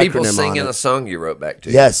and your or acronym people singing on it. a song you wrote back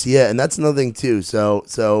to. Yes, yeah, and that's another thing too.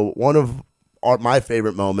 So one of my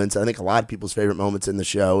favorite moments, I think a lot of people's favorite moments in the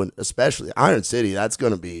show, and especially Iron City, that's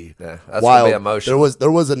going to be that's wild. Gonna be emotional.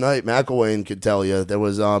 There was a night, McElwain could tell you, there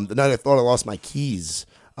was the night I thought I lost my keys.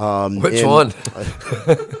 Which one?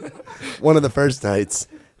 One of the first nights.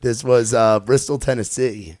 This was Bristol,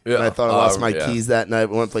 Tennessee. Yeah. And I thought I lost my keys that night.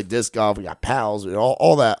 We went to play disc golf. We got pals.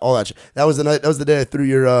 All that shit. That was the night. That was the day I threw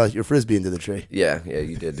your frisbee into the tree. Yeah,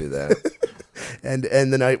 you did do that. and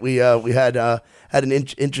the night we had an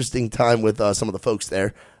interesting time with some of the folks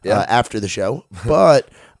there after the show. But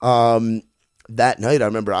that night, I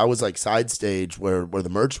remember I was like side stage where the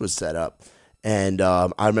merch was set up. And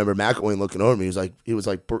I remember McElwain looking over me.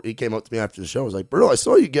 He came up to me after the show. I was like, "Bro, I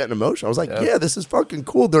saw you getting emotional." I was like, "Yeah, this is fucking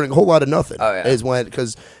cool." During a whole lot of nothing,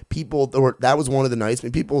 because people that was one of the nights. I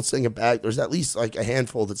mean, people sing it back. There's at least like a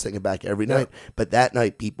handful that sing it back every night. But that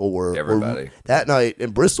night, people were everybody. That night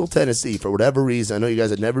in Bristol, Tennessee, for whatever reason, I know you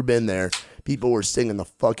guys had never been there. People were singing the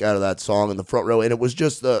fuck out of that song in the front row, and it was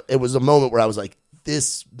just it was a moment where I was like,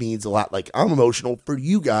 this means a lot. Like, I'm emotional for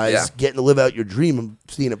you guys getting to live out your dream and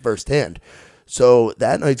seeing it firsthand. So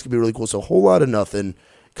that night's going to be really cool. So a whole lot of nothing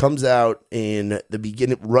comes out in the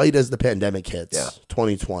beginning, right as the pandemic hits,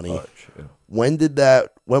 2020. When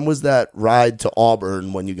was that ride to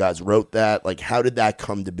Auburn when you guys wrote that? Like, how did that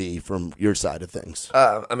come to be from your side of things?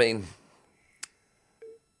 I mean,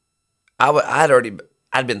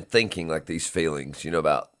 I'd been thinking like these feelings,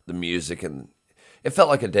 about the music, and it felt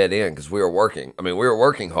like a dead end because we were working. I mean, we were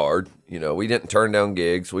working hard. You know, we didn't turn down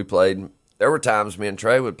gigs. We played. There were times me and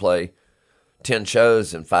Trey would play 10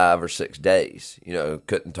 shows in 5 or 6 days. You know,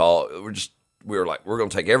 couldn't talk. We were like, we're going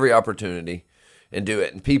to take every opportunity and do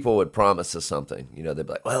it. And people would promise us something. You know, they'd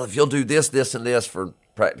be like, well, if you'll do this, this, and this for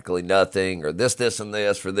practically nothing, or this, this, and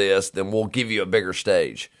this for this, then we'll give you a bigger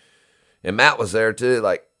stage. And Matt was there too.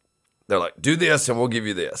 Like, they're like, do this and we'll give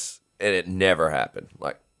you this. And it never happened.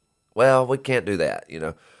 Like, well, we can't do that, you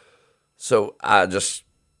know. So I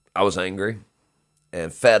was angry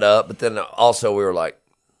and fed up. But then also we were like,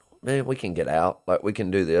 man, we can get out. Like, we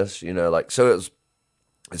can do this, you know. Like, so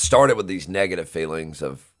it started with these negative feelings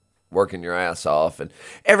of working your ass off. And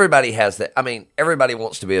everybody has that. I mean, everybody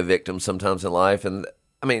wants to be a victim sometimes in life. And,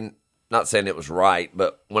 I mean, not saying it was right,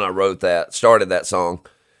 but when I started that song,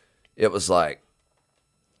 it was like,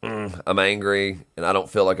 I'm angry, and I don't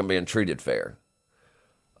feel like I'm being treated fair.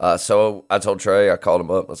 So I told Trey, I called him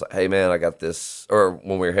up. I was like, hey, man, I got this. Or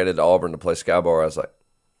when we were headed to Auburn to play Sky Bar, I was like,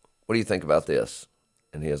 what do you think about this?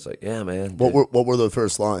 And he was like, yeah, man. What were the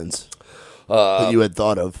first lines that you had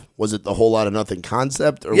thought of? Was it the Whole Lot of Nothing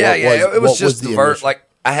concept? Or it was just the verse. Like,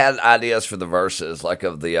 I had ideas for the verses, like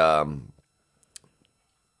of the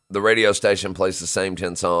radio station plays the same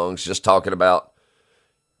 10 songs, just talking about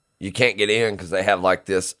you can't get in because they have like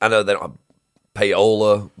this. I know they don't have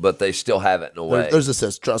payola, but they still have it in a way. There's a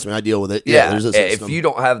system. Trust me, I deal with it. Yeah, there's a system. If you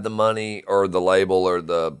don't have the money or the label or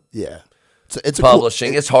the it's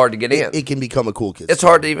publishing, it's hard to get in. It can become a cool kid. It's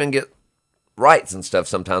hard to even get rights and stuff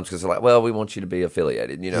sometimes because they're like, well, we want you to be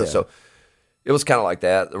affiliated, you know. So it was kind of like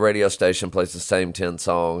that. The radio station plays the same 10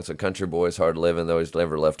 songs. A country boy's hard living, though he's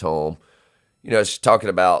never left home. You know, it's talking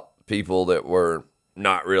about people that were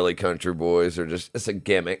not really country boys or just, it's a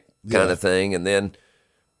gimmick kind of thing. And then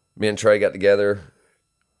me and Trey got together.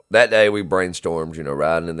 That day we brainstormed, you know,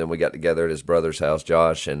 riding, and then we got together at his brother's house,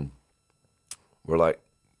 Josh, and we're like,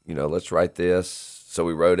 you know, let's write this. So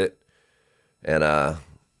we wrote it. And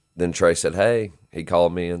then Trey said, hey, he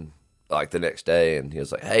called me and like the next day, and he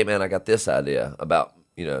was like, hey, man, I got this idea about,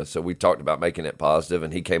 you know, so we talked about making it positive,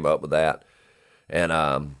 and he came up with that.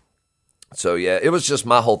 And so, yeah, it was just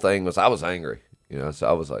my whole thing was I was angry, you know, so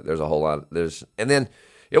I was like, there's a whole lot. And then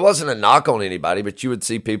it wasn't a knock on anybody, but you would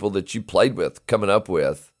see people that you played with, coming up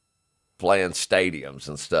with, playing stadiums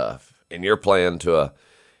and stuff, and you're playing to a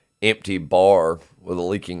empty bar with a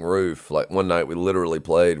leaking roof. Like one night we literally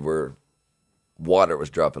played where water was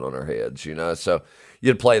dropping on our heads, you know, so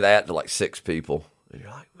you'd play that to like 6 people, and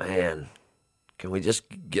you're like, man, can we just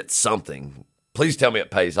get something? Please tell me it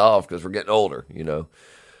pays off because we're getting older, you know.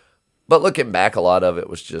 But looking back, a lot of it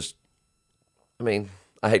was just, I mean,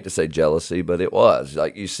 I hate to say jealousy, but it was.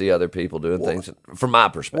 Like, you see other people doing things from my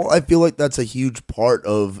perspective. Well, I feel like that's a huge part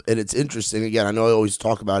of, and it's interesting. Again, I know I always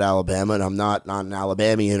talk about Alabama, and I'm not an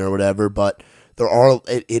Alabamian or whatever, but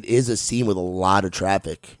it is a scene with a lot of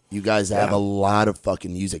traffic. You guys have a lot of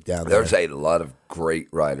fucking music down there. There's a lot of great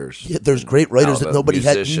writers. Yeah, there's great writers that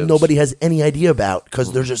nobody has any idea about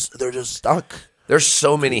because they're just stuck. There's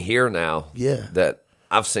so many here now. Yeah. That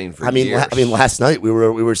I've seen for years. I mean, last night we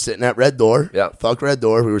were sitting at Red Door. Yeah. Fuck Red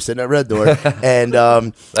Door. We were sitting at Red Door, and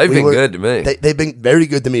they've been good to me. They've been very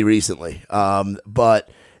good to me recently. But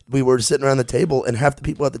we were sitting around the table, and half the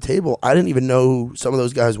people at the table, I didn't even know who some of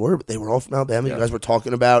those guys were, but they were all from Alabama. Yeah. You guys were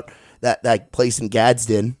talking about that place in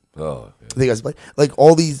Gadsden. Oh, yeah. You guys play like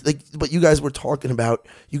all these, like, but you guys were talking about.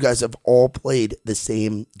 You guys have all played the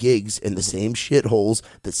same gigs in the same shitholes,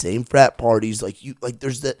 the same frat parties. Like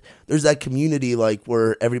there's that community like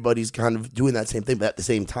where everybody's kind of doing that same thing, but at the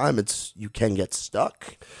same time, you can get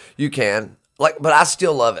stuck. You can but I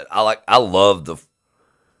still love it. I love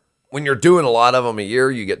when you're doing a lot of them a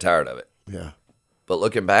year, you get tired of it. Yeah. But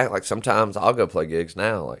looking back, like sometimes I'll go play gigs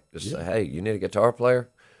now. Like just say, hey, you need a guitar player.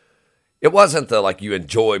 It wasn't like you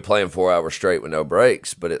enjoy playing 4 hours straight with no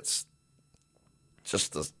breaks, but it's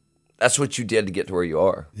just that's what you did to get to where you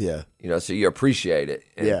are. Yeah. You know, so you appreciate it.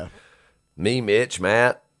 And yeah. Me, Mitch,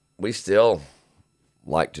 Matt, we still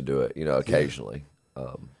like to do it, you know, occasionally.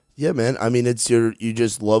 Yeah, man. I mean, you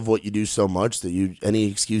just love what you do so much that any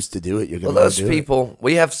excuse to do it, you're going to do it. Well, those people,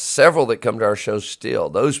 we have several that come to our shows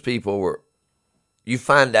still. Those people you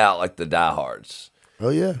find out like the diehards. Oh,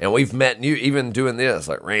 yeah. And we've met new, even doing this,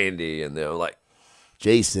 like Randy and like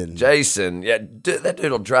Jason. Yeah, that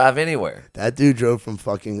dude will drive anywhere. That dude drove from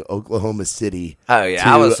fucking Oklahoma City to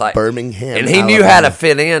I was like, Birmingham. And he Alabama. knew how to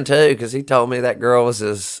fit in, too, because he told me that girl was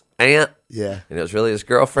his aunt. Yeah. And it was really his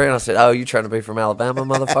girlfriend. I said, oh, you trying to be from Alabama,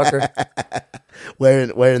 motherfucker?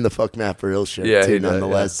 wearing the fuck Matt for Real shirt, too,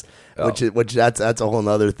 nonetheless. Yeah. Which that's a whole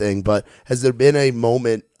other thing. But has there been a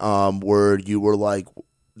moment where you were like,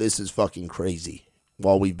 this is fucking crazy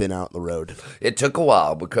while we've been out on the road? It took a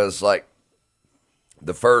while because, like,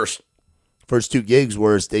 the first 2 gigs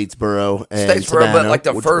were Statesboro and Statesboro, but like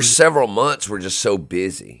the which first was- several months were just so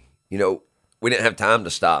busy. You know, we didn't have time to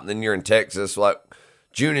stop. And then you're in Texas, like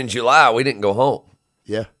June and July, we didn't go home.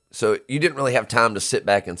 Yeah. So you didn't really have time to sit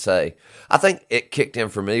back and say. I think it kicked in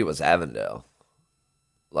for me was Avondale.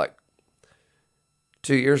 Like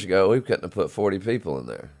 2 years ago, we couldn't have put 40 people in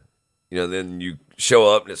there. You know, then you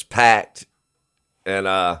show up and it's packed, and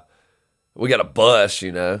we got a bus,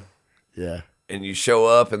 you know. Yeah. And you show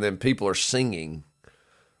up, and then people are singing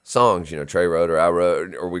songs. You know, Trey wrote or I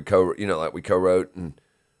wrote, or we co-wrote, and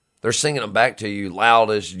they're singing them back to you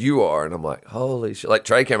loud as you are. And I'm like, holy shit! Like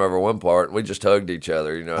Trey came over one part, and we just hugged each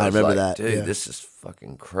other. You know, I was remember like, that. Dude, Yeah. this is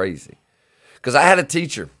fucking crazy. Because I had a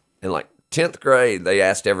teacher in like 10th grade. They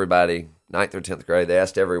asked everybody, 9th or 10th grade, they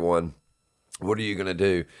asked everyone, "What are you going to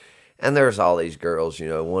do?" And there's all these girls. You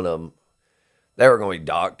know, one of them, they were going to be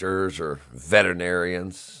doctors or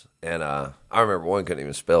veterinarians. And I remember one couldn't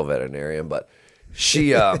even spell veterinarian, but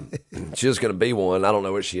she she was going to be one. I don't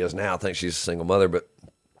know what she is now. I think she's a single mother, but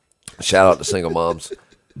shout out to single moms.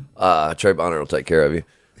 Trey Bonner will take care of you.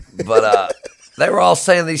 But they were all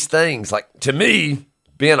saying these things. Like, to me,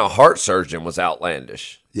 being a heart surgeon was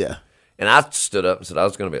outlandish. Yeah. And I stood up and said I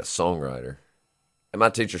was going to be a songwriter. And my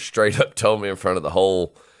teacher straight up told me in front of the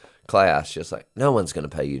whole class, she was like, no one's going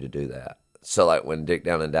to pay you to do that. So, like, when Dick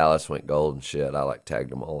Down in Dallas went gold and shit, I, like, tagged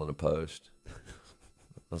them all in a post. I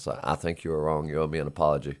was like, I think you were wrong. You owe me an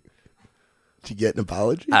apology. Did you get an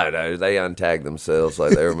apology? I don't know. They untagged themselves.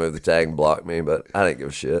 Like, they removed the tag and blocked me, but I didn't give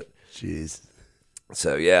a shit. Jeez.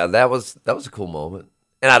 So, yeah, that was a cool moment.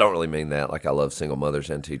 And I don't really mean that. Like, I love single mothers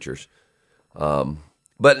and teachers.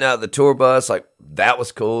 But no, the tour bus, like, that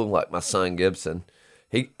was cool. Like, my son Gibson,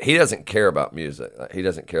 he doesn't care about music. Like, he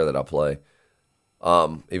doesn't care that I play.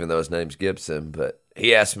 Even though his name's Gibson, but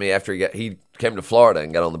he asked me after he came to Florida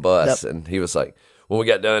and got on the bus, and he was like, when we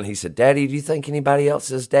got done, he said, "Daddy, do you think anybody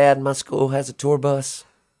else's dad in my school has a tour bus?"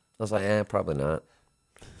 I was like, probably not.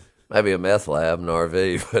 Maybe a meth lab, an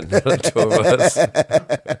RV, but not a tour bus.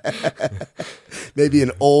 Maybe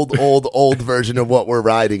an old version of what we're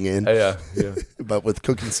riding in. Yeah. But with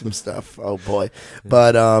cooking some stuff. Oh boy.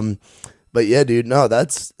 But yeah, dude, no,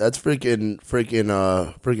 that's freaking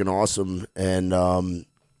awesome. And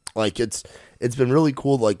like it's been really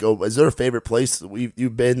cool. Like, is there a favorite place that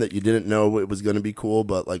you've been that you didn't know it was going to be cool,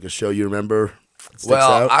 but like a show you remember sticks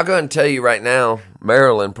Well, out? I'm going to tell you right now,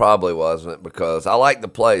 Maryland probably wasn't, because I liked the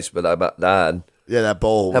place, but I about died. Yeah, that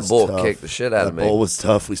bowl was tough. Kicked the shit out of me. That bowl was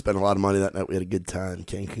tough. We spent a lot of money that night. We had a good time.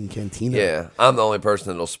 Cancun Cantina. Yeah, I'm the only person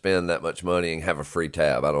that'll spend that much money and have a free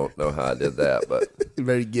tab. I don't know how I did that, but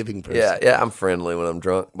Very giving person. yeah, I'm friendly when I'm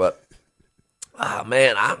drunk. But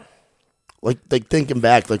man, Like thinking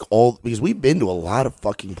back, because we've been to a lot of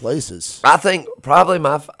fucking places. I think probably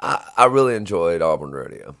I really enjoyed Auburn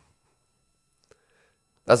Rodeo.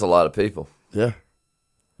 That's a lot of people. Yeah.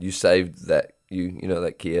 You saved that you know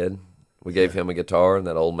that kid. We gave him a guitar, and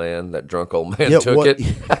that drunk old man took what,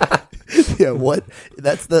 it. Yeah, what?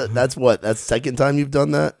 That's second time you've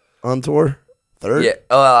done that on tour? Third? Yeah,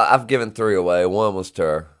 I've given 3 away. One was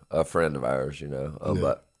to a friend of ours, you know.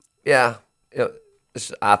 But yeah,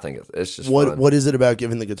 I think it's just fun. What is it about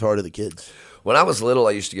giving the guitar to the kids? When I was little,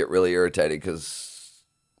 I used to get really irritated because,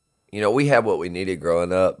 you know, we had what we needed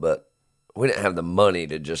growing up, but we didn't have the money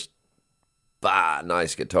to just buy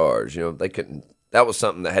nice guitars. You know, they couldn't. That was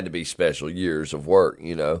something that had to be special, years of work,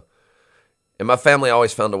 you know. And my family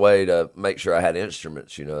always found a way to make sure I had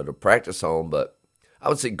instruments, you know, to practice on. But I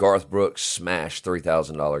would see Garth Brooks smash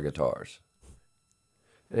 $3,000 guitars.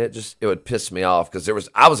 And it would piss me off because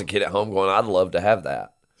I was a kid at home going, I'd love to have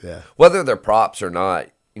that. Yeah. Whether they're props or not,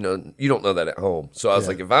 you know, you don't know that at home. So I was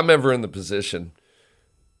like, if I'm ever in the position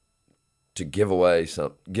to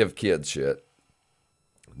give kids shit,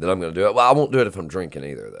 then I'm going to do it. Well, I won't do it if I'm drinking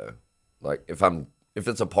either, though. Like, if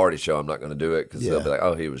it's a party show, I'm not going to do it because they'll be like,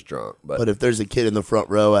 oh, he was drunk. But if there's a kid in the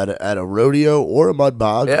front row at a rodeo or a mud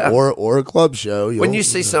bog or a club show, when you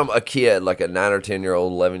see a kid, like a 9 or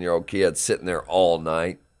 10-year-old, 11-year-old kid sitting there all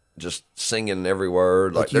night, just singing every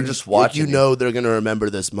word, like they're just watching. You know they're going to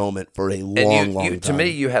remember this moment for a long time. To me,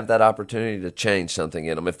 you have that opportunity to change something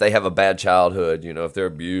in them. If they have a bad childhood, you know, if they're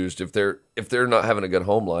abused, if they're not having a good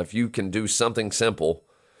home life, you can do something simple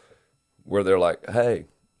where they're like, hey,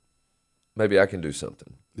 maybe I can do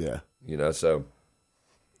something. Yeah. You know, so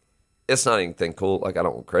it's not anything cool. Like, I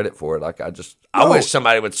don't want credit for it. Like, I wish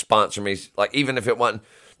somebody would sponsor me, like, even if it wasn't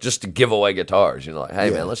just to give away guitars. You know, like,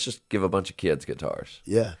 hey, man, let's just give a bunch of kids guitars.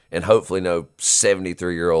 Yeah. And hopefully no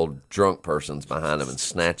 73-year-old drunk person's behind them and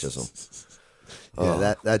snatches them.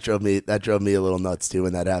 Yeah, that drove me a little nuts too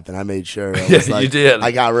when that happened. I made sure. I Yeah, was like, you did.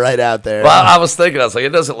 I got right out there. Well, I was thinking, I was like, it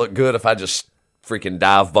doesn't look good if I just freaking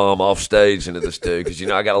dive bomb off stage into this dude because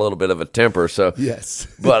I got a little bit of a temper. So Yes.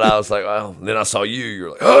 But I was like, well, then I saw you. You're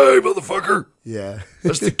like, hey, motherfucker, Yeah.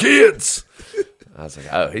 that's the kids. I was like,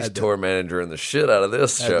 oh, he's tour managering the shit out of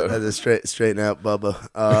this show. Had to straighten out Bubba.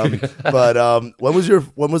 But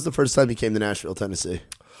when was the first time you came to Nashville, Tennessee?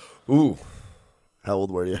 Ooh, How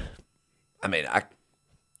old were you? I mean,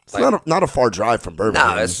 It's not a far drive from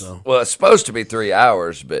Birmingham. no, it's supposed to be 3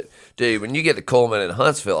 hours, but dude, when you get to Coleman and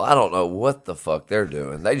Huntsville, I don't know what the fuck they're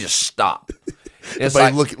doing. They just stop. It's By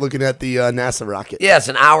like looking at the NASA rocket. yeah, it's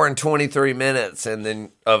an hour and 23 minutes, and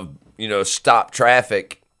then of stop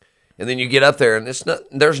traffic, and then you get up there, and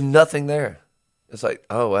there's nothing there. It's like,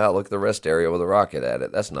 oh wow, look at the rest area with a rocket at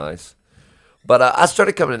it. That's nice. But I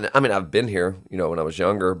started coming in. I mean, I've been here, when I was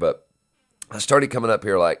younger, but I started coming up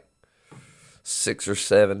here like 6 or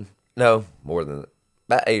 7, no, more than that,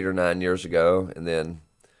 about 8 or 9 years ago, and then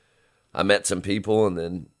I met some people, and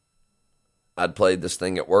then I'd played this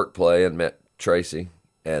thing at Work Play and met Tracy,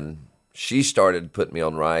 and she started putting me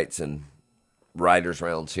on rights and writers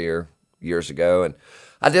rounds here years ago, and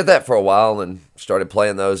I did that for a while and started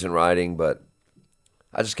playing those and writing, but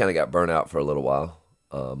I just kind of got burnt out for a little while,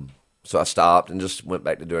 so I stopped and just went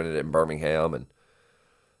back to doing it in Birmingham, and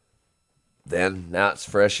then now it's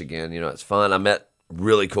fresh again. It's fun. I met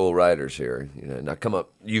really cool writers here, and I come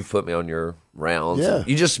up, you've put me on your rounds. Yeah.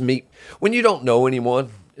 You just meet, when you don't know anyone,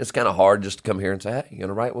 it's kind of hard just to come here and say, hey, you going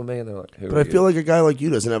to write with me? And they're like, who But are I you? feel like a guy like you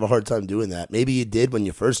doesn't have a hard time doing that. Maybe you did when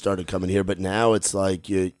you first started coming here, but now it's like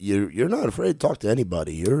you're not afraid to talk to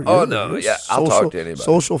anybody. You're I'll social, talk to anybody.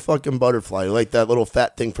 Social fucking butterfly. You're like that little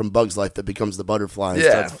fat thing from Bug's Life that becomes the butterfly and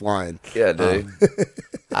starts flying. Yeah, dude.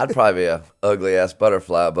 I'd probably be a ugly-ass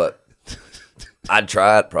butterfly, but I'd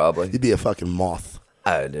try it probably. You'd be a fucking moth.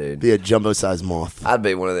 Oh, dude. Be a jumbo-sized moth. I'd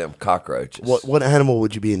be one of them cockroaches. What animal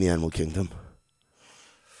would you be in the animal kingdom?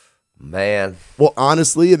 Man. Well,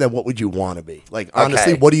 honestly, and then what would you want to be? Like,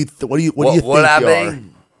 honestly, Okay. what do you think Would you I are? be?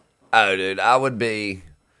 Oh, dude, I would be.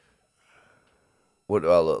 What do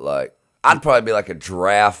I look like? I'd probably be like a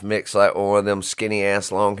giraffe mixed like one of them skinny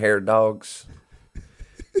ass long haired dogs.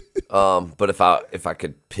 But if I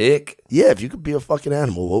could pick, Yeah, if you could be a fucking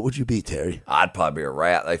animal, what would you be, Terry? I'd probably be a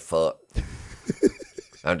rat. They fuck.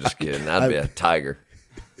 I'm just kidding. I'd be a tiger.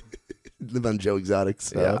 Live on Joe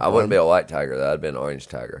Exotic's. Yeah, I wouldn't be a white tiger though. I'd be an orange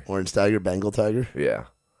tiger. Orange tiger, Bengal tiger. Yeah,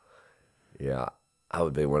 yeah. I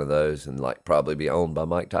would be one of those and like probably be owned by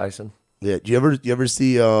Mike Tyson. Yeah. Do you ever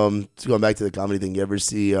see? Going back to the comedy thing, you ever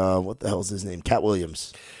see? What the hell's his name? Cat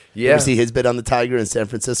Williams. You Yeah, ever see his bit on the tiger in San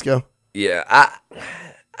Francisco? yeah.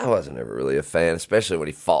 I wasn't ever really a fan, especially when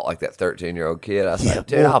he fought like that 13-year-old kid. I was like,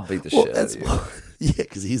 dude, well- I'll beat the well, shit out of you. Yeah,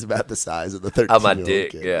 because he's about the size of the 13. Oh, my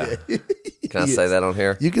dick, yeah. Can I say that on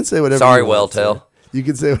here? You can say whatever. Sorry, you want, Welltel. sir. You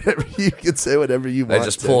can say whatever you want. They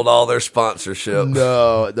just to. pulled all their sponsorship.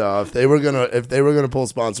 No. If they were gonna pull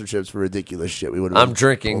sponsorships for ridiculous shit, we would. I'm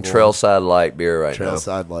drinking Trailside Light beer right now.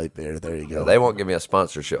 Trailside Light beer. There you go. They won't give me a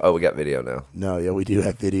sponsorship. Oh, we got video now. No, yeah, we do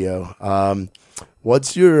have video.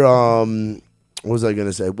 What's your what was I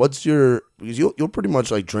gonna say? What's your, because you'll pretty much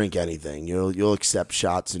like drink anything. You'll accept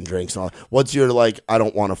shots and drinks and all. What's your like? I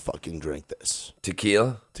don't want to fucking drink this.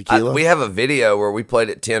 Tequila? Tequila? We have a video where we played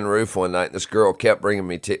at Tin Roof one night, and this girl kept bringing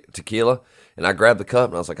me tequila, and I grabbed the cup,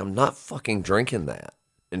 and I was like, I'm not fucking drinking that.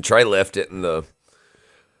 And Trey left it in the...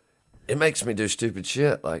 It makes me do stupid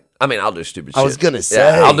shit. Like, I mean, I'll do stupid shit. I was gonna say.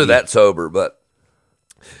 Yeah, I'll do that sober, but...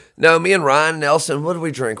 No, me and Ryan Nelson, what did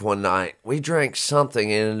we drink one night? We drank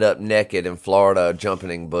something and ended up naked in Florida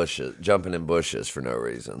jumping in bushes for no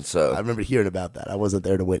reason. So I remember hearing about that. I wasn't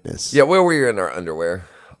there to witness. yeah, where we were in our underwear.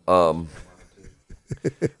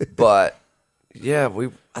 But yeah,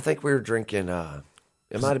 I think we were drinking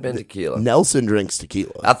it might have been tequila. Nelson drinks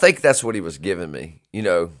tequila. I think that's what he was giving me.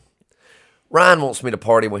 Ryan wants me to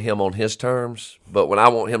party with him on his terms, but when I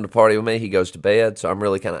want him to party with me, he goes to bed. So I'm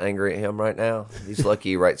really kind of angry at him right now. He's lucky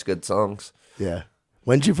he writes good songs. Yeah.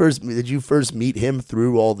 Did you first meet him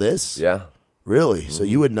through all this? Yeah. Really? So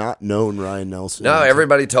you had not known Ryan Nelson? No,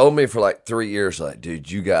 everybody told me for like 3 years, like,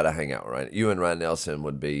 dude, you got to hang out with Ryan. You and Ryan Nelson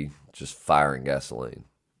would be just fire and gasoline.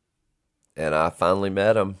 And I finally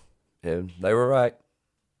met him, and they were right.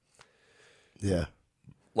 Yeah.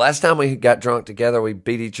 Last time we got drunk together, we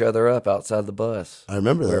beat each other up outside the bus. I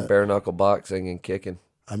remember We were that. bare knuckle boxing and kicking.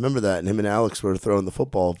 I remember that. And him and Alex were throwing the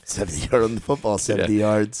football 70 yards on the football, 70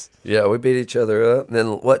 yards. Yeah, we beat each other up. And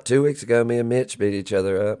then, 2 weeks ago, me and Mitch beat each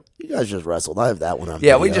other up. You guys just wrestled. I have that one on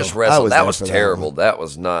Yeah, we video. just I wrestled. That there was for terrible. one. That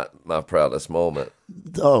was not my proudest moment.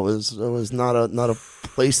 Oh, it was not a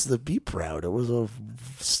place to be proud. It was a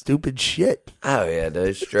stupid shit. Oh yeah,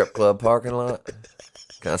 dude. Strip club parking lot.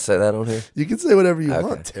 Can I say that on here? You can say whatever you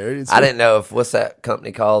want, Terry. I didn't know if what's that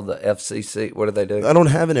company called, the FCC? What do they do? I don't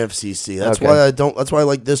have an FCC. That's why I don't. That's why I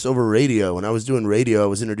like this over radio. When I was doing radio, I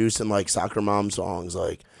was introducing like soccer mom songs.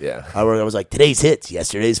 Like, yeah, I was like, today's hits,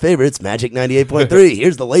 yesterday's favorites, Magic 98.3.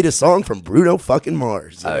 Here's the latest song from Bruno fucking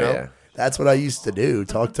Mars. You know? Yeah, that's what I used to do.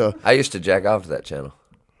 I used to jack off to that channel.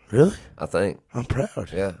 Really? I think. I'm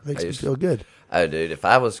proud. Yeah, makes me feel good. Oh, dude, if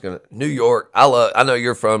I was gonna New York, I know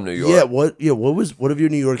you're from New York. Yeah, what have your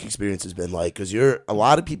New York experiences been like? Because a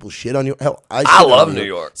lot of people shit on you. Hell, I love New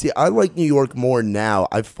York. See, I like New York more now.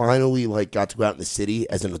 I finally got to go out in the city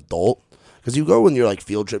as an adult. Because you go when you're like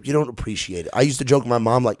field trip, you don't appreciate it. I used to joke with my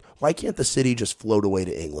mom, like, why can't the city just float away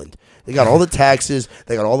to England? They got all the taxes,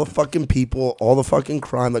 they got all the fucking people, all the fucking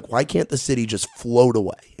crime. Like, why can't the city just float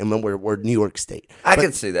away? And then we're New York State. I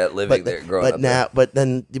can see that living there, growing up there. But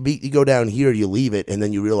then you go down here, you leave it, and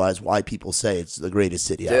then you realize why people say it's the greatest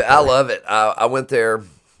city out there. I love it. I went there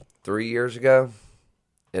 3 years ago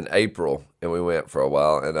in April, and we went for a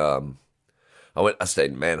while. And I stayed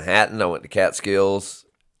in Manhattan. I went to Catskills.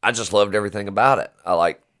 I just loved everything about it. I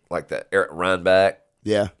like the Rhinebeck.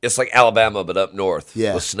 Yeah. It's like Alabama, but up north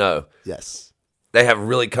with snow. Yes. They have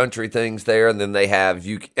really country things there, and then they have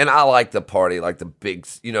and I like the party, like the big,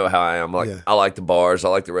 you know how I am. I like the bars, I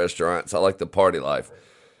like the restaurants, I like the party life.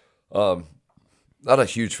 Not a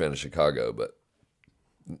huge fan of Chicago, but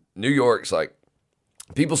New York's like,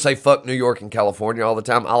 people say fuck New York and California all the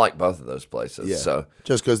time. I like both of those places. Yeah. So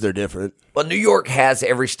just because they're different. But New York has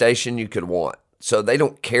every station you could want. So they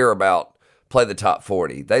don't care about play the top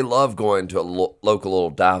 40. They love going to a local little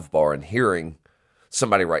dive bar and hearing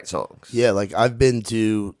somebody write songs. Yeah, like I've been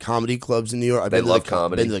to comedy clubs in New York. They love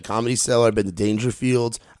comedy. I've been to the Comedy Cellar. I've been to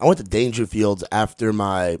Dangerfields. I went to Dangerfields after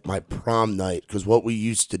my prom night because what we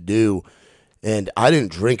used to do, and I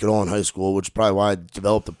didn't drink at all in high school, which is probably why I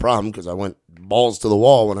developed the problem because I went balls to the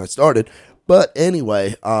wall when I started. But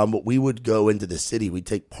anyway, we would go into the city. We'd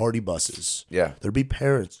take party buses. Yeah. There'd be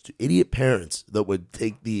idiot parents that would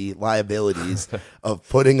take the liabilities of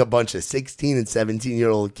putting a bunch of 16 and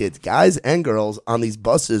 17-year-old kids, guys and girls, on these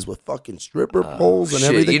buses with fucking stripper poles and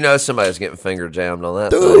everything. You know somebody's getting finger jammed on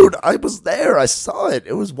that Dude, thing. I was there. I saw it.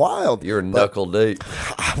 It was wild. You're knuckle deep.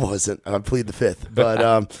 I wasn't. I plead the fifth.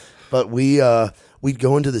 But we'd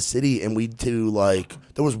go into the city and we'd do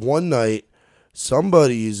there was one night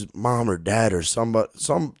somebody's mom or dad or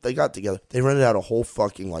they got together. They rented out a whole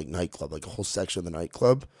fucking nightclub, a whole section of the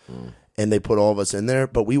nightclub, and they put all of us in there.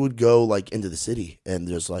 But we would go into the city and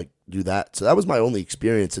just do that. So that was my only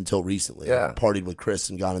experience until recently. Yeah, I partied with Chris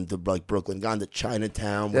and got into Brooklyn, gone to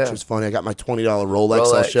Chinatown, which was funny. I got my $20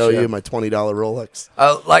 Rolex. I'll show you my $20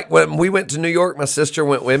 Rolex. When we went to New York, my sister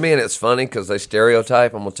went with me, and it's funny because they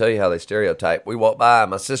stereotype. I'm gonna tell you how they stereotype. We walk by.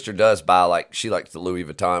 My sister does buy she likes the Louis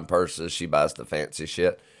Vuitton purses. She buys the fancy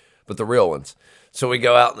shit, but the real ones. So we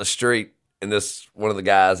go out in the street, and one of the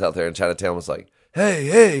guys out there in Chinatown was like,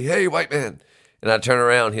 "Hey, white man," and I turn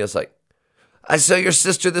around. He was like, "I sell your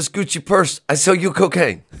sister this Gucci purse. I sell you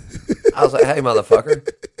cocaine." I was like, "Hey, motherfucker."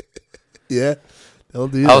 Yeah, they'll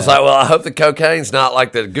do that. I was like, well, I hope the cocaine's not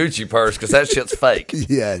like the Gucci purse because that shit's fake.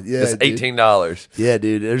 Yeah. It's $18. Yeah,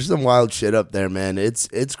 dude. There's some wild shit up there, man.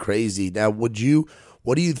 It's crazy. Now, what do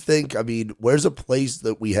you think? I mean, where's a place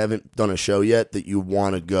that we haven't done a show yet that you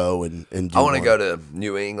want to go and do? I want to go to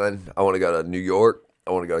New England. I want to go to New York.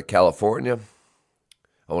 I want to go to California.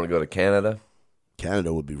 I want to go to Canada.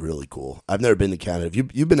 Canada would be really cool. I've never been to Canada.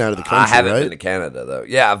 You've been out of the country, I haven't right? been to Canada, though.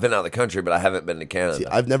 Yeah, I've been out of the country, but I haven't been to Canada. See,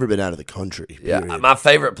 I've never been out of the country. Yeah, period. my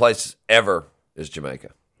favorite place ever is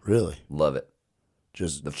Jamaica. Really? Love it.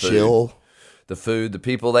 Just the chill. Food, the food, the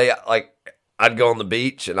people. I'd go on the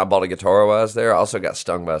beach, and I bought a guitar while I was there. I also got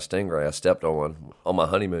stung by a stingray. I stepped on one on my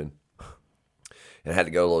honeymoon. And I had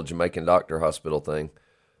to go to a little Jamaican doctor hospital thing.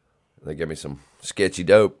 They gave me some sketchy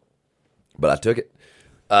dope, but I took it.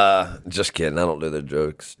 Just kidding. I don't do the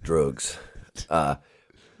drugs.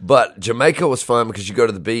 But Jamaica was fun because you go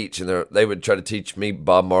to the beach and they would try to teach me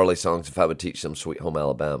Bob Marley songs if I would teach them Sweet Home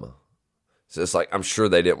Alabama. So it's I'm sure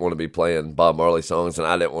they didn't want to be playing Bob Marley songs and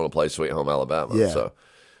I didn't want to play Sweet Home Alabama. Yeah.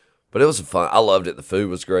 But it was fun. I loved it. The food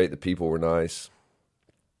was great. The people were nice.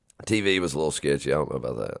 TV was a little sketchy. I don't know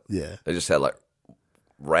about that. Yeah. They just had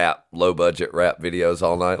low budget rap videos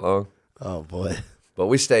all night long. Oh boy. But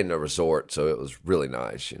we stayed in a resort, so it was really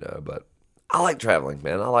nice, But I like traveling,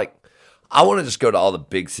 man. I want to just go to all the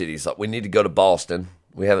big cities. We need to go to Boston.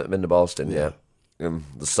 We haven't been to Boston yet. And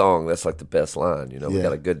the song, that's the best line, We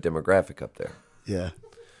got a good demographic up there. Yeah.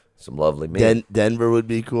 Some lovely men. Denver would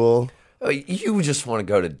be cool. You just want to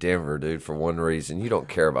go to Denver, dude, for one reason. You don't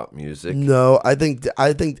care about music. No, I think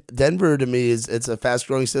Denver to me it's a fast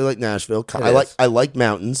growing city like Nashville. I like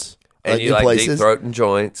mountains. And you like deep throating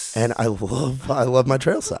joints. And I love my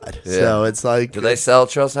trailside. Yeah. So it's like, do they sell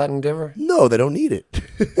trailside in Denver? No, they don't need it.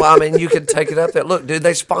 Well, I mean, you can take it up there. Look, dude,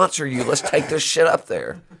 they sponsor you. Let's take this shit up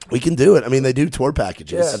there. We can do it. I mean, they do tour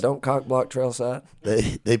packages. Yeah, don't cock block trailside.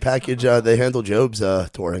 They package. They handle Job's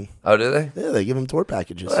touring. Oh, do they? Yeah, they give him tour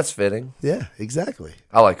packages. Well, that's fitting. Yeah, exactly.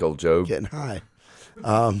 I like old Job. Getting high.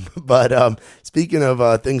 But speaking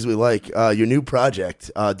of things we like, your new project.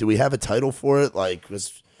 Do we have a title for it?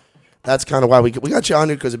 That's kind of why we got you on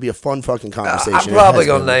here, because it'd be a fun fucking conversation. I'm probably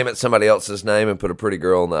going to name it somebody else's name and put a pretty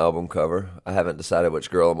girl on the album cover. I haven't decided which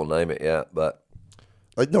girl I'm going to name it yet, but.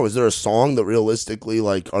 No, is there a song that realistically,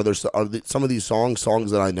 are some of these songs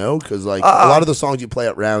that I know? Because, a lot of the songs you play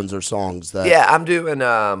at rounds are songs that. Yeah, I'm doing,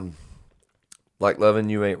 Like Loving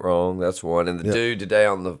You Ain't Wrong. That's one. And the dude today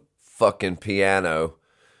on the fucking piano,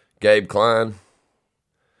 Gabe Klein.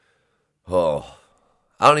 Oh.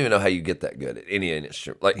 I don't even know how you get that good at any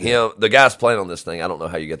instrument. Like him, the guys playing on this thing, I don't know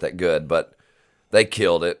how you get that good, but they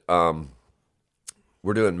killed it.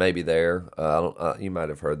 We're doing Maybe There. You might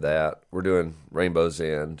have heard that. We're doing Rainbow's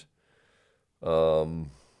End. So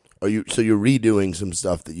you're redoing some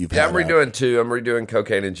stuff that you've had. Yeah, I'm redoing two. I'm redoing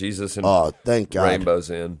Cocaine and Jesus and thank God.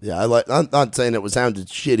 Rainbow's End. Yeah, I'm not saying it sounded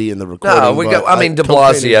shitty in the recording. No, De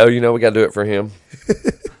Blasio, we got to do it for him.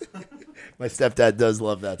 My stepdad does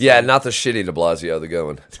love that song. Yeah, not the shitty De Blasio, the good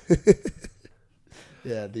one.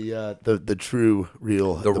 Yeah, the true,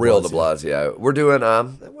 real The real De Blasio. We're doing,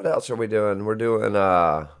 what else are we doing? We're doing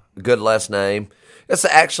Good Last Name. It's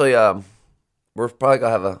actually, we're probably going to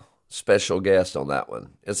have a special guest on that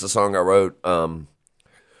one. It's a song I wrote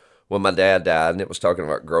when my dad died, and it was talking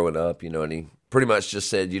about growing up, and he pretty much just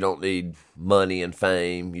said, you don't need money and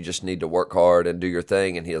fame. You just need to work hard and do your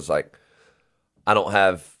thing. And he was like,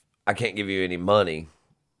 I can't give you any money,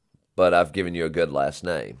 but I've given you a good last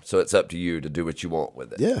name. So it's up to you to do what you want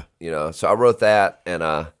with it. Yeah. So I wrote that,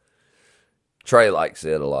 and Trey likes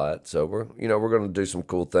it a lot. So we're going to do some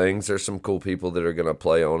cool things. There's some cool people that are going to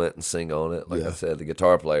play on it and sing on it. Like I said, the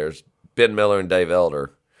guitar players, Ben Miller and Dave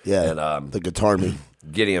Elder. Yeah. And the guitar me.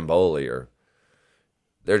 Gideon Boley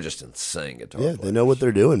they're just insane guitar players. They know what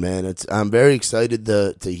they're doing, man. I'm very excited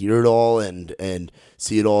to hear it all and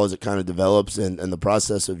see it all as it kind of develops, and the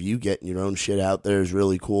process of you getting your own shit out there is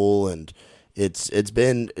really cool, and it's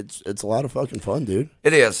a lot of fucking fun, dude.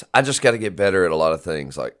 It is. I just got to get better at a lot of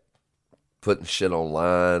things, like putting shit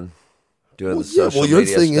online, doing the social media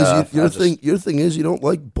stuff. Your thing is you don't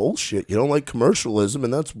like bullshit. You don't like commercialism,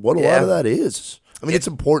 and that's what a lot of that is. I mean, it's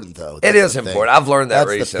important, though. It is important. I've learned that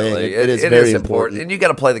recently. It is very important. And you got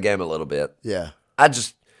to play the game a little bit. Yeah.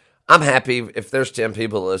 I'm happy if there's 10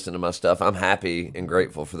 people that listen to my stuff. I'm happy and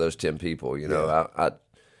grateful for those 10 people, But,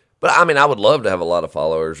 I mean, I would love to have a lot of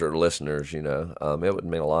followers or listeners, it would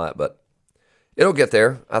mean a lot. But it'll get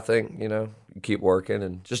there, I think, You keep working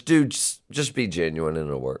and just be genuine and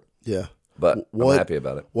it'll work. Yeah. But I'm happy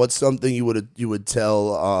about it. What's something you would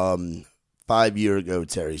tell 5 years ago,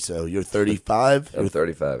 Terry? So you're 35? I'm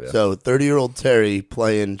 35, yeah. So 30-year-old Terry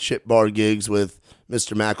playing shit bar gigs with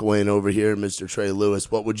Mr. McElwain over here, Mr. Trey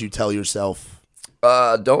Lewis. What would you tell yourself?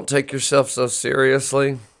 Don't take yourself so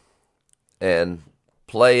seriously, and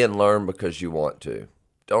play and learn because you want to.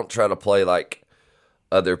 Don't try to play like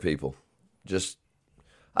other people.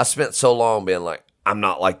 I spent so long being like, I'm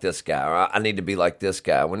not like this guy, or I need to be like this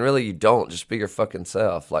guy, when really you don't. Just be your fucking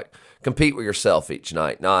self. Like, compete with yourself each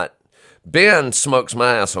night, not... Ben smokes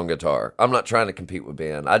my ass on guitar. I'm not trying to compete with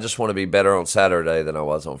Ben. I just want to be better on Saturday than I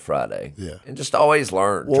was on Friday. Yeah, and just always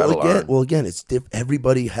learn. Well, again, it's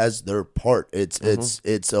everybody has their part.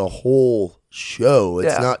 It's a whole show.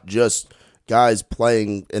 It's not just guys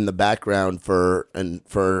playing in the background for an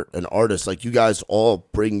artist. Like, you guys all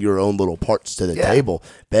bring your own little parts to the table.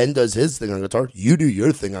 Ben does his thing on guitar. You do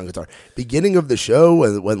your thing on guitar. Beginning of the show,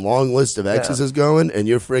 when Long List of Exes is going and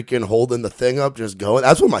you're freaking holding the thing up, just going.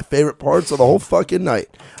 That's one of my favorite parts of the whole fucking night.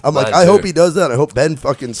 I'm like, I hope he does that. I hope Ben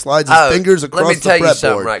fucking slides his fingers across the fretboard. Let me tell you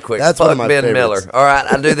something right quick. That's one of my Ben favorites. Miller. All right,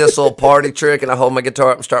 I do this little party trick and I hold my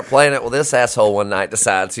guitar up and start playing it. Well, this asshole one night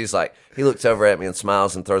decides, he looks over at me and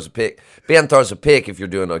smiles and throws a pick. Ben throws a pick if you're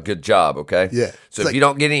doing a good job, okay? Yeah. So if you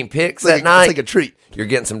don't get any picks that night, it's like a treat. You're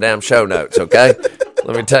getting some damn show notes, okay?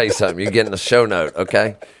 Let me tell you something. You're getting a show note,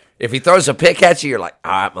 okay? If he throws a pick at you, you're like,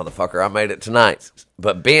 all right, motherfucker, I made it tonight.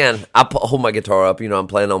 But Ben, I hold my guitar up, I'm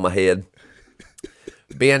playing on my head.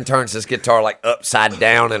 Ben turns his guitar like upside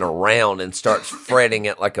down and around and starts fretting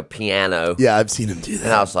it like a piano. Yeah, I've seen him do that.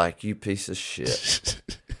 And I was like, you piece of shit.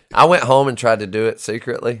 I went home and tried to do it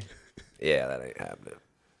secretly. Yeah, that ain't happening.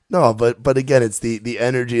 No, but again, it's the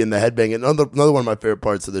energy and the headbang. Another one of my favorite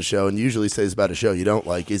parts of the show, and usually says about a show you don't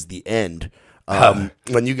like, is the end.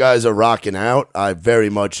 When you guys are rocking out, I very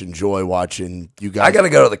much enjoy watching you guys. I got to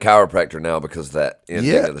go to the chiropractor now because of that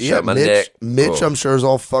ending of the show. My Mitch, I'm sure is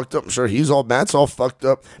all fucked up. I'm sure Matt's all fucked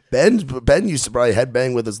up. Ben used to probably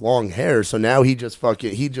headbang with his long hair, so now he just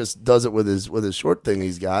does it with his short thing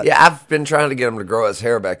he's got. Yeah, I've been trying to get him to grow his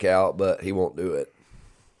hair back out, but he won't do it.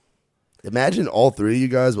 Imagine all three of you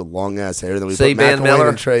guys with long ass hair. Then we See, put Ben McElwain Miller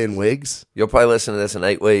and Trey in wigs. You'll probably listen to this in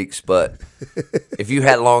 8 weeks, but if you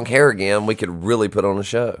had long hair again, we could really put on a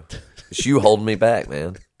show. It's you holding me back,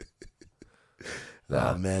 man.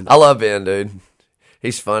 Oh, man. I love Ben, dude.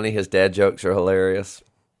 He's funny. His dad jokes are hilarious.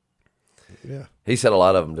 Yeah. He said a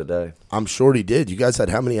lot of them today. I'm sure he did. You guys had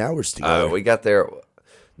how many hours together? We got there at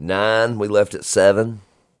 9. We left at 7.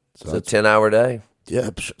 So it's a 10-hour day.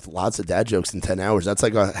 Yeah, lots of dad jokes in 10 hours. That's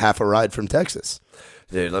like a half a ride from Texas.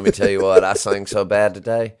 Dude, let me tell you what. I sang so bad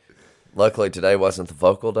today. Luckily, today wasn't the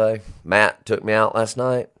vocal day. Matt took me out last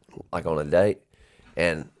night, like on a date,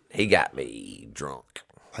 and he got me drunk.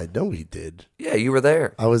 I know he did. Yeah, you were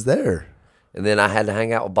there. I was there. And then I had to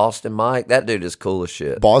hang out with Boston Mike. That dude is cool as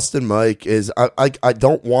shit. Boston Mike is, I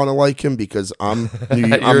don't want to like him because I'm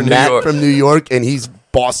You're Matt from New York and he's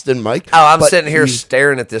Boston Mike. Oh, I'm sitting here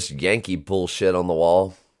staring at this Yankee bullshit on the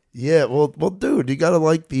wall. Yeah, well, dude, you gotta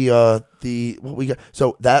like the what we got.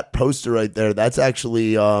 So that poster right there, that's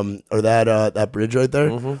actually or that bridge right there.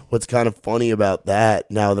 Mm-hmm. What's kind of funny about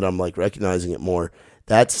that, now that I'm like recognizing it more,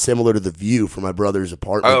 that's similar to the view from my brother's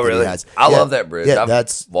apartment. Oh, really? That he has. I love that bridge. Yeah,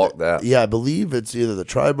 that's walked that. Yeah, I believe it's either the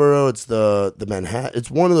Triborough, it's the Manhattan.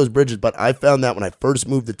 It's one of those bridges. But I found that when I first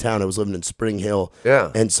moved to town, I was living in Spring Hill.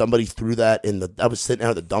 Yeah, and somebody threw that in the. I was sitting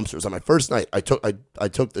out at the dumpsters on my first night. I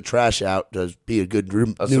took the trash out to be a good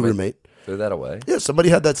new roommate. Threw that away. Yeah, somebody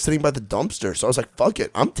had that sitting by the dumpster, so I was like, "Fuck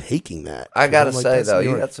it, I'm taking that." I gotta say though,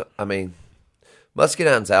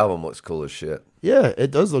 Muscadines album looks cool as shit. Yeah,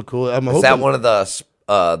 it does look cool. Is that one of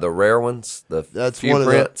the rare ones? That's one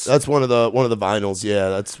prints? That's one of the vinyls. Yeah,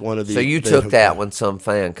 that's one of the. So you took that when some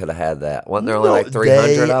fan could have had that. Wasn't there only like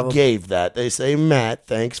 300 of them? Gave that. They say, Matt,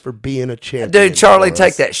 thanks for being a champion. Dude, Charlie,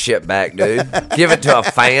 take that shit back, dude. Give it to a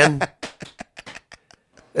fan.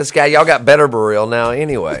 This guy, y'all got better Burrell now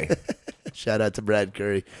anyway. Shout out to Brad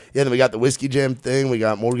Curry. Yeah, then we got the Whiskey Jam thing. We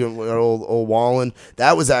got Morgan, we got old Wallen.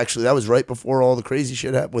 That was right before all the crazy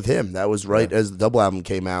shit happened with him. That was right as the double album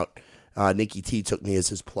came out. Nikki T took me as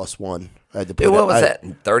his +1. I had to Dude, what was that?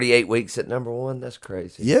 38 weeks at #1? That's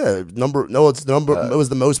crazy. Yeah, it was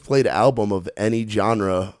the most played album of any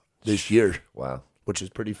genre this year. Wow, which is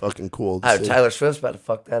pretty fucking cool. Taylor Swift's about to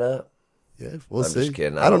fuck that up. Yeah, we'll see. I'm just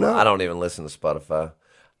kidding. I don't know. I don't even listen to Spotify.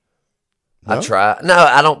 No? I try. No,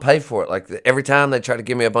 I don't pay for it. Like every time they try to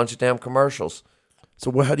give me a bunch of damn commercials.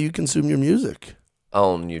 So how do you consume your music?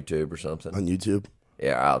 On YouTube or something. On YouTube?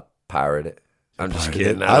 Yeah, I'll pirate it. I'm just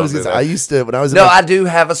kidding. I used to when I was. I do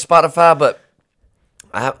have a Spotify, but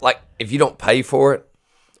I have if you don't pay for it.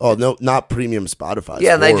 Oh no, not premium Spotify.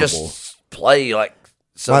 Yeah, and they just play like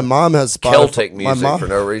some my mom has Spotify. Celtic music for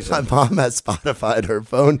no reason. My mom has Spotify at her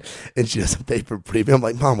phone, and she doesn't pay for premium. I'm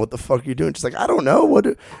like, Mom, what the fuck are you doing? She's like, I don't know.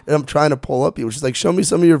 And I'm trying to pull up people. She's like, show me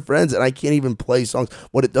some of your friends, and I can't even play songs.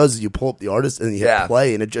 What it does is you pull up the artist and you hit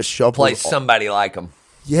play, and it just shuffles. Play somebody like them.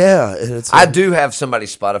 Yeah, and it's I do have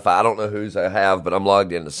somebody's Spotify. I don't know whose I have, but I'm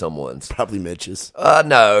logged into someone's. Probably Mitch's.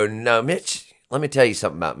 No, Mitch. Let me tell you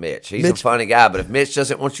something about Mitch. He's a funny guy, but if Mitch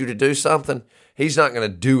doesn't want you to do something, he's not going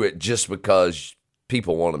to do it just because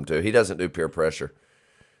people want him to. He doesn't do peer pressure.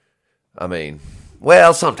 I mean,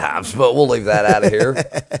 well, sometimes, but we'll leave that out of here.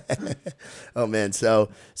 Oh man, so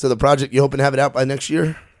the project, you hoping to have it out by next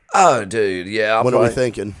year? Oh, dude, yeah. What are we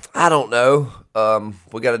thinking? I don't know.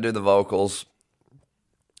 We got to do the vocals.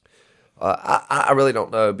 I really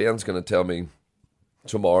don't know. Ben's going to tell me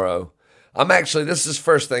tomorrow. This is the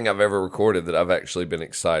first thing I've ever recorded that I've actually been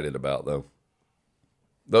excited about, though.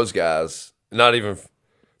 Those guys, not even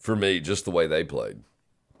for me, just the way they played.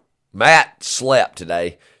 Matt slept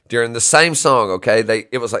today during the same song, okay?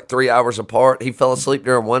 It was like 3 hours apart. He fell asleep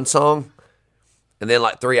during one song, and then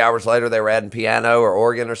like 3 hours later, they were adding piano or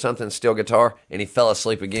organ or something, steel guitar, and he fell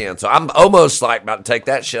asleep again. So I'm almost like about to take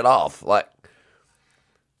that shit off. Like,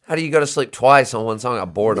 how do you go to sleep twice on one song? I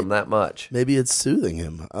bored him that much. Maybe it's soothing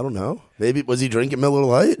him. I don't know. Maybe, was he drinking Miller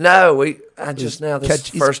Lite? No, this is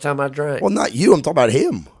the first time I drank. Well, not you. I'm talking about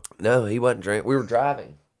him. No, he wasn't drinking. We were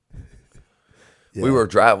driving. We were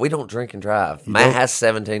We don't drink and drive. Matt has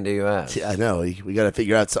 17 DUIs. Yeah, I know. We got to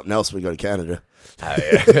figure out something else when we go to Canada. Oh,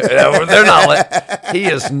 yeah. They're not. He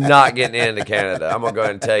is not getting into Canada. I'm gonna go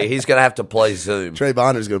ahead and tell you, he's gonna have to play Zoom. Trey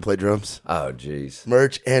Bonner's going to play drums. Oh, jeez.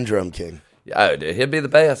 Merch and Drum King. Oh, dude, he'll be the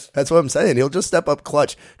best. That's what I'm saying. He'll just step up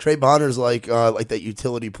clutch. Trey Bonner's like that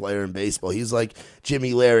utility player in baseball. He's like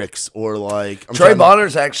Jimmy Lyrics or like Trey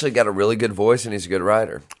Bonner's actually got a really good voice and he's a good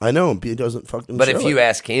writer. I know him. He doesn't fucking. But if you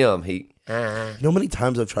ask him, he. You know how many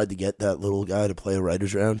times I've tried to get that little guy to play a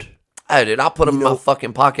writer's round? Oh, dude, I'll put him in my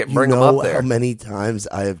fucking pocket and bring him up there. How many times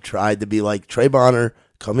I have tried to be like, Trey Bonner,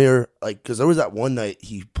 come here. Like, because there was that one night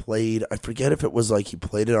he played, I forget if it was like he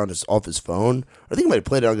played it off his phone. I think he might have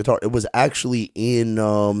played it on guitar. It was actually in,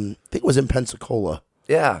 I think it was in Pensacola.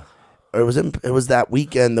 Yeah. Or it was that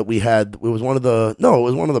weekend that we had, it was one of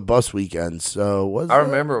the bus weekends. So I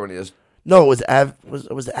remember when he was. No, it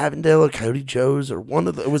was Avondale or Coyote Joe's or one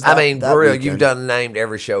of the. It was. For real, you've done named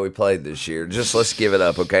every show we played this year. Just let's give it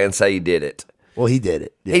up, okay, and say he did it. Well, he did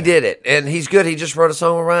it. Yeah. He did it, and he's good. He just wrote a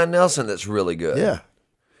song with Ryan Nelson that's really good. Yeah.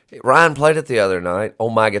 Ryan played it the other night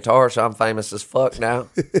on my guitar, so I'm famous as fuck now.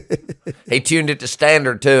 He tuned it to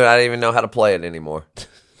standard too, and I didn't even know how to play it anymore.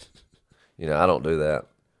 I don't do that.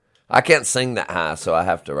 I can't sing that high, so I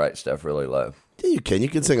have to write stuff really low. Yeah, you can. You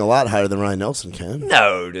can sing a lot higher than Ryan Nelson can.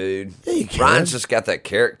 No, dude. Yeah, you can. Ryan's just got that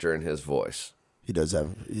character in his voice. He does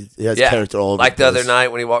have. He has character all over. Like the other night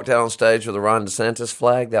when he walked out on stage with the Ron DeSantis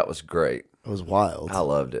flag, that was great. It was wild. I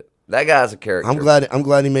loved it. That guy's a character. I'm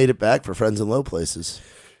glad he made it back for Friends in Low Places.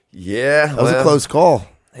 Yeah, that was a close call.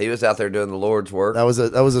 He was out there doing the Lord's work. That was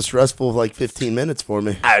a stressful 15 minutes for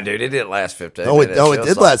me. Oh, dude, it didn't last 15 minutes. No, it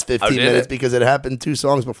did last 15 minutes because it happened 2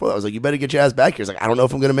 songs before that. I was like, you better get your ass back here. He's like, I don't know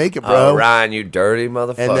if I'm going to make it, bro. Oh, Ryan, you dirty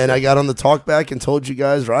motherfucker. And then I got on the talk back and told you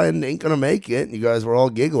guys Ryan ain't going to make it. And you guys were all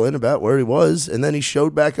giggling about where he was. And then he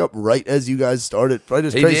showed back up right as you guys started, right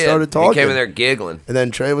as Trey started talking. He came in there giggling. And then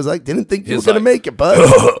Trey was like, didn't think you were going to make it, bud.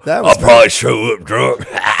 I'll probably show up drunk.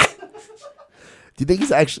 Do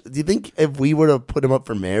you think if we were to put him up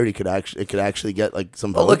for mayor, it could actually get like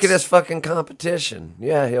some votes? Look at this fucking competition.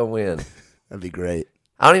 Yeah, he'll win. That'd be great.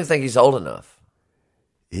 I don't even think he's old enough.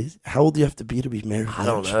 How old do you have to be mayor? I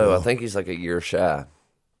don't know. I think he's like a year shy.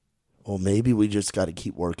 Well, maybe we just got to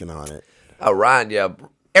keep working on it. Oh, Ryan, yeah.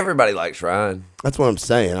 Everybody likes Ryan. That's what I'm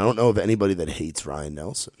saying. I don't know of anybody that hates Ryan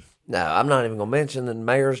Nelson. No, I'm not even going to mention the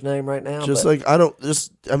mayor's name right now. That's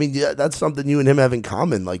something you and him have in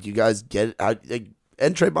common. Like, you guys get it.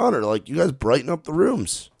 And Trey Bonner, like, you guys brighten up the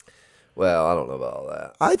rooms. Well, I don't know about all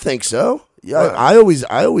that. I think so. Yeah, right.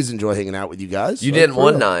 I always enjoy hanging out with you guys. You didn't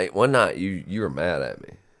one night. One night, you were mad at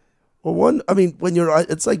me. Well, when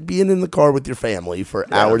it's like being in the car with your family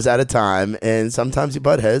for hours at a time, and sometimes you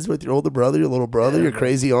butt heads with your older brother, your little brother, your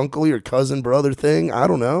crazy uncle, your cousin brother thing. I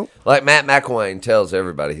don't know. Like Matt McElwain tells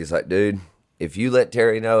everybody, he's like, dude, if you let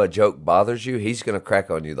Terry know a joke bothers you, he's going to crack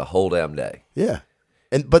on you the whole damn day. Yeah.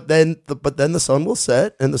 But then the sun will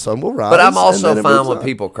set and the sun will rise. But I'm also fine with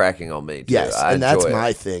people cracking on me, too. Yes, and that's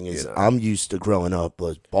my thing is I'm used to growing up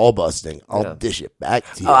with ball busting. I'll dish it back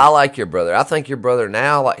to you. Oh, I like your brother. I think your brother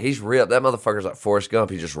now, like he's real. That motherfucker's like Forrest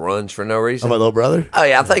Gump. He just runs for no reason. Oh, my little brother? Oh,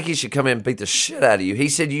 yeah. I think he should come in and beat the shit out of you. He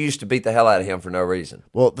said you used to beat the hell out of him for no reason.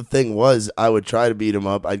 Well, the thing was, I would try to beat him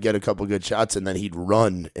up. I'd get a couple good shots, and then he'd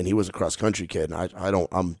run, and he was a cross-country kid, and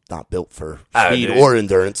I'm not built for speed or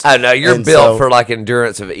endurance. Oh, no, you're built for, like, endurance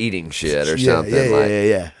of eating shit or something.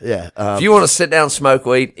 Yeah. If you want to sit down, smoke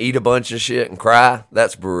weed, eat a bunch of shit, and cry,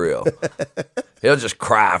 that's Burrell. He'll just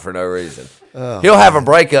cry for no reason. He'll have a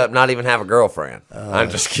breakup, not even have a girlfriend. I'm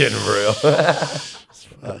just kidding, Burrell.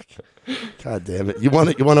 Fuck. God damn it! You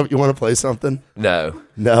want to play something? No,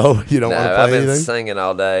 you don't want to play anything. I've been singing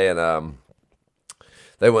all day, and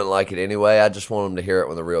they wouldn't like it anyway. I just want them to hear it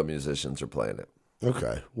when the real musicians are playing it.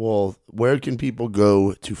 Okay. Well, where can people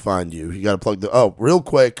go to find you? You got to plug real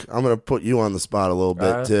quick. I'm going to put you on the spot a little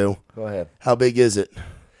bit too. Go ahead. How big is it?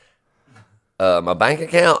 My bank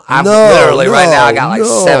account? Right now I got like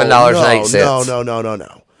 $7.08.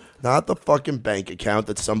 No. Not the fucking bank account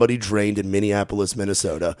that somebody drained in Minneapolis,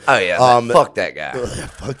 Minnesota. Oh, yeah. Fuck that guy.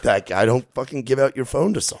 Fuck that guy. Don't fucking give out your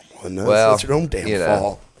phone to someone. That's your own damn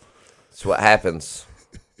fault. That's what happens.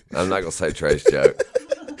 I'm not going to say Trey's joke.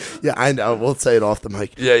 Yeah, I know. We'll say it off the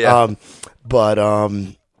mic. Yeah. But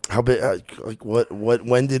how big?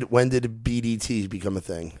 When did BDT become a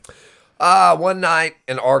thing? One night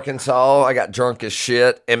in Arkansas, I got drunk as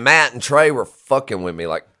shit, and Matt and Trey were fucking with me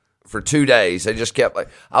like for 2 days. They just kept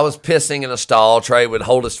I was pissing in a stall. Trey would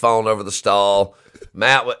hold his phone over the stall.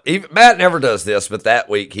 Matt never does this, but that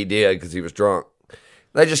week he did because he was drunk.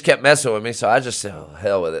 they just kept messing with me, so I just said, oh,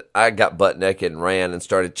 hell with it. I got butt naked and ran and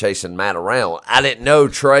started chasing Matt around. I didn't know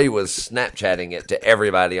Trey was Snapchatting it to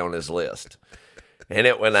everybody on his list. And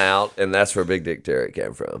it went out, and that's where Big Dick Terry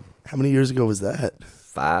came from. How many years ago was that?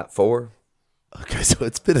 4. Okay, so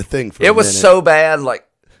it's been a thing for It a was minute. so bad, like,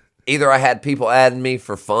 either I had people adding me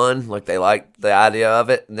for fun, like they liked the idea of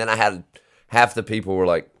it, and then I had half the people were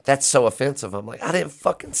like, that's so offensive. I'm like, I didn't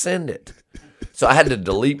fucking send it. So I had to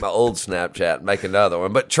delete my old Snapchat and make another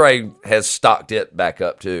one. But Trey has stocked it back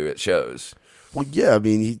up, too. It shows. Well, yeah, I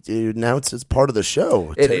mean, now it's part of the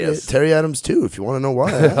show. It is. Terry Adams, too, if you want to know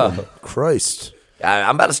why. Christ.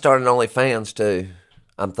 I'm about to start an OnlyFans, too.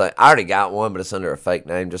 I already got one, but it's under a fake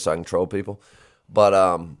name just so I can troll people. But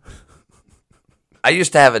I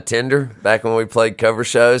used to have a Tinder back when we played cover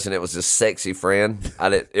shows, and it was this sexy friend.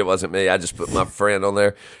 It wasn't me. I just put my friend on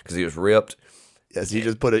there because he was ripped. Yes, you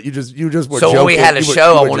just put it. You just were. So joking. when we had a You were-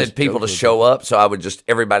 show, you I were wanted just people to joking. show up. So I would just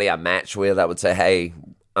everybody I matched with, I would say, "Hey,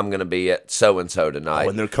 I'm going to be at so and so tonight."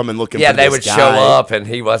 When they're coming looking, Yeah, for they this would guy. show up, and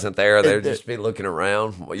he wasn't there. They would just be looking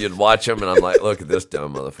around. You'd watch them, and I'm like, "Look at this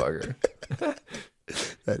dumb motherfucker."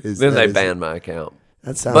 Then they banned my account.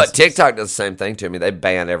 That sounds. But TikTok does the same thing to me. They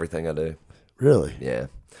ban everything I do. Really? Yeah.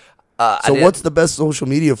 So what's the best social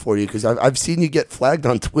media for you? Because I've seen you get flagged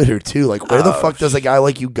on Twitter too. Like, where the fuck does a guy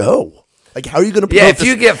like you go? Like, how are you going to? Yeah, if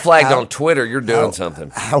you get flagged on Twitter, you're doing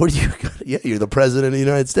something. How are you? Yeah, you're the president of the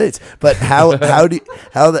United States. But how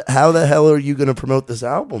the hell are you going to promote this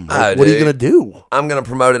album? Like, what are you going to do? I'm going to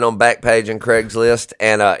promote it on Backpage and Craigslist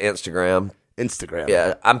and Instagram. Instagram.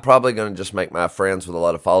 Yeah, I'm probably going to just make my friends with a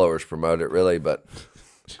lot of followers promote it, really. But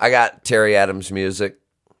I got Terry Adams Music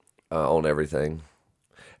on everything.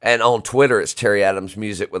 And on Twitter, it's Terry Adams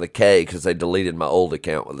Music with a K because they deleted my old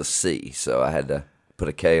account with a C. So I had to put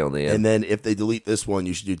a K on the end. And then if they delete this one,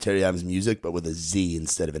 you should do Terry Adams Music, but with a Z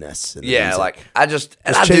instead of an S. Yeah, music. like I just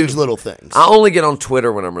change little things. I only get on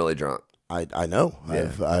Twitter when I'm really drunk. I know. Yeah.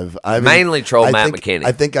 I've Mainly troll I Matt think- McKinney.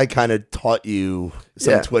 I think I kind of taught you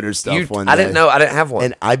some Twitter stuff one day. I didn't know. I didn't have one.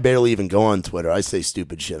 And I barely even go on Twitter. I say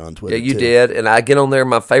stupid shit on Twitter. Yeah, you too. did. And I get on there.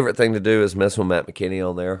 My favorite thing to do is mess with Matt McKinney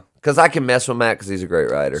on there. Because I can mess with Matt because he's a great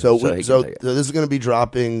writer. So he can so take it. this is going to be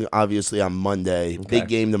dropping, obviously, on Monday. Big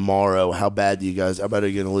game tomorrow. How bad are you going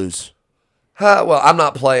to lose? Well, I'm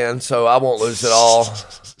not playing, so I won't lose at all.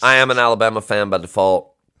 I am an Alabama fan by default.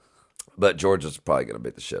 But Georgia's probably going to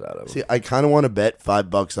beat the shit out of them. See, I kind of want to bet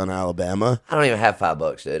 $5 on Alabama. I don't even have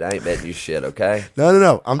 $5, dude. I ain't betting you shit, okay?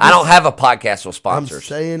 No. I don't have a podcast with I'm sponsors.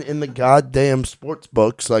 saying in the goddamn sports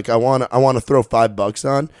books, like I want to throw $5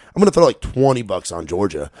 on. I'm going to throw like $20 on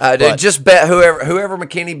Georgia. Dude, But- just bet whoever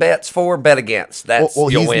McKinney bets for, bet against. That's you'll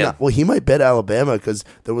he's win. not, he might bet Alabama because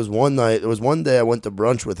there was one day I went to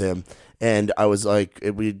brunch with him, and I was like,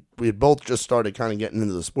 we had both just started kind of getting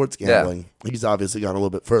into the sports gambling. He's obviously gone a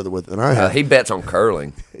little bit further with it than I have. He bets on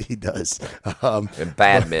curling He does. and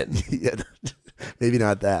badminton. Yeah, maybe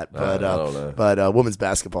not that, but I don't know. But women's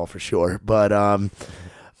basketball for sure. But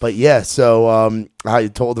yeah. So I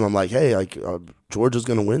told him, I'm like, hey, like Georgia's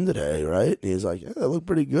gonna win today, right? And he's like, yeah, they look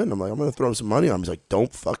pretty good. And I'm like, I'm gonna throw some money on him. He's like,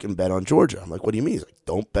 don't fucking bet on Georgia. I'm like, what do you mean? He's like,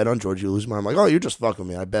 don't bet on Georgia. You lose money. I'm like, oh, you're just fucking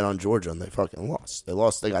me. I bet on Georgia, and they fucking lost. They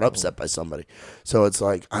lost. They got upset by somebody. So it's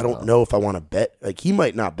like, I don't know if I want to bet. Like, he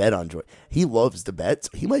might not bet on Georgia. He loves to bet. So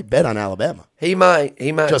he might bet on Alabama He might.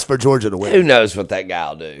 just for Georgia to win. Who knows what that guy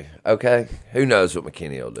will do? Okay, who knows what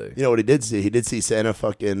McKinney will do? You know what he did see? He did see Santa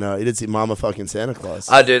fucking. He did see Mama fucking Santa Claus.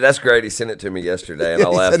 I do. That's great. He sent it to me yesterday, and I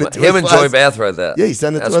he laughed. sent it to Him us and Joy last- Beth wrote that. Yeah, he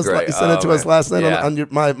sent it That's to us. great. He sent it to us man. last night Yeah. on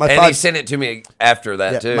my And five. he sent it to me after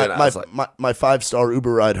that yeah, too. my, and I my, was like, my 5-star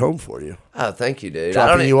Uber ride home for you, "Oh, thank you, dude."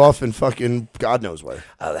 dropping you off in fucking God knows where.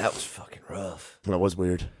 Oh, that was fucking rough. That was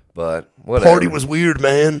weird. But whatever. Party was weird,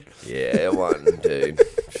 man. Yeah, it wasn't, dude.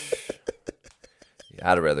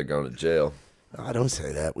 I'd have rather gone to jail. I don't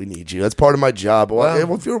say that. We need you. That's part of my job. Well,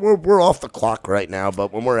 if we're off the clock right now,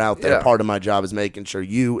 but when we're out there, Yeah. part of my job is making sure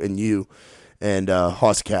you and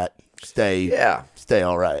Hosscat stay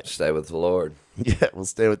all right. Stay with the Lord. Yeah, we'll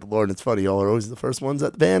stay with the Lord. And it's funny, y'all are always the first ones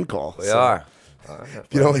at the band call. We So are.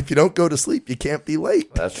 If you don't go to sleep, you can't be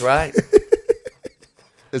late. That's right.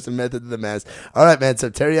 There's a method to the madness. All right, man. So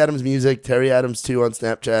Terry Adams Music, Terry Adams 2 on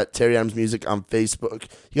Snapchat, Terry Adams Music on Facebook.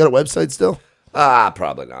 You got a website still?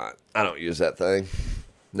 Probably not. I don't use that thing.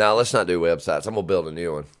 No, let's not do websites. I'm gonna build a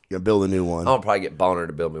new one. You're gonna build a new one. I'm gonna probably get Bonner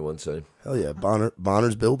to build me one soon. Hell yeah,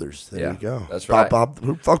 Bonner's Builders. There Yeah, you go. that's right.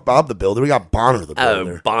 Fuck Bob the Builder. We got Bonner the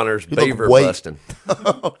Builder. Oh, Bonner's You look beaver way- busting.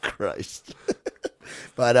 Oh Christ.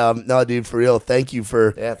 But no, dude, for real, thank you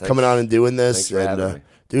for thanks. coming on and doing this. Thanks for and having me.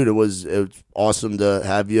 dude, it was awesome to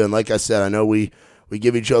have you. And like I said, I know we We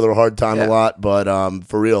give each other a hard time Yeah. a lot, but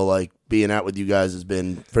for real, like being out with you guys has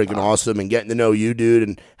been freaking awesome, and getting to know you, dude,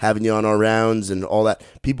 and having you on our rounds and all that.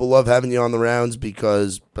 People love having you on the rounds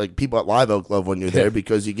because like people at Live Oak love when you're there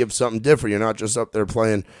because you give something different. You're not just up there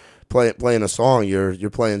playing a song. You're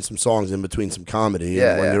playing some songs in between some comedy.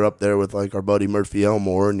 Yeah, and when yeah. you're up there with like our buddy Murphy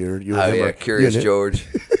Elmore, and you're Oh yeah, Curious George.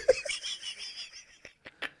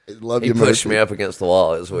 Love He you, pushed Murphy. me up against the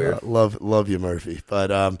wall. It was weird. Love you, Murphy.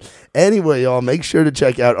 But anyway, y'all, make sure to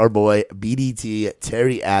check out our boy BDT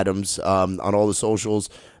Terry Adams on all the socials.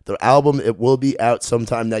 Their album, it will be out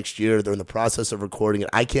sometime next year. They're in the process of recording it.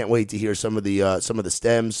 I can't wait to hear some of the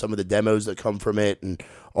stems, some of the demos that come from it, and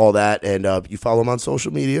all that. And you follow him on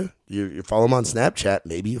social media. You follow him on Snapchat.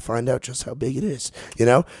 Maybe you find out just how big it is, you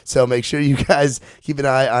know? So make sure you guys keep an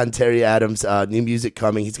eye on Terry Adams. New music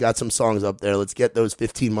coming. He's got some songs up there. Let's get those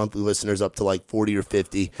 15 monthly listeners up to like 40 or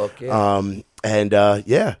 50. Fuck yeah.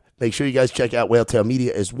 Yeah. Make sure you guys check out Whale Tail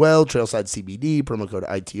Media as well, Trailside CBD, promo code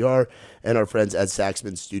ITR, and our friends at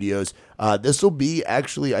Saxman Studios. This will be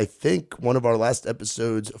actually, I think, one of our last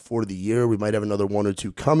episodes for the year. We might have another one or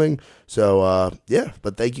two coming. So, yeah.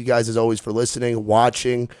 But thank you guys, as always, for listening,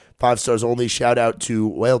 watching. 5 stars only. Shout out to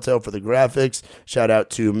Whale Tail for the graphics. Shout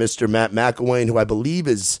out to Mr. Matt McElwain, who I believe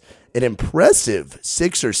is an impressive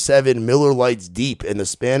 6 or 7 Miller Lights deep in the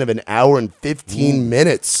span of an hour and 15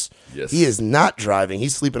 minutes. Yes. He is not driving.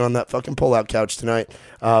 He's sleeping on that fucking pull-out couch tonight.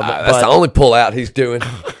 That's the only pull out he's doing.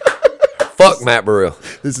 Fuck Matt Burrell.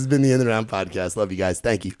 This has been the In the Round Podcast. Love you guys.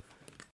 Thank you.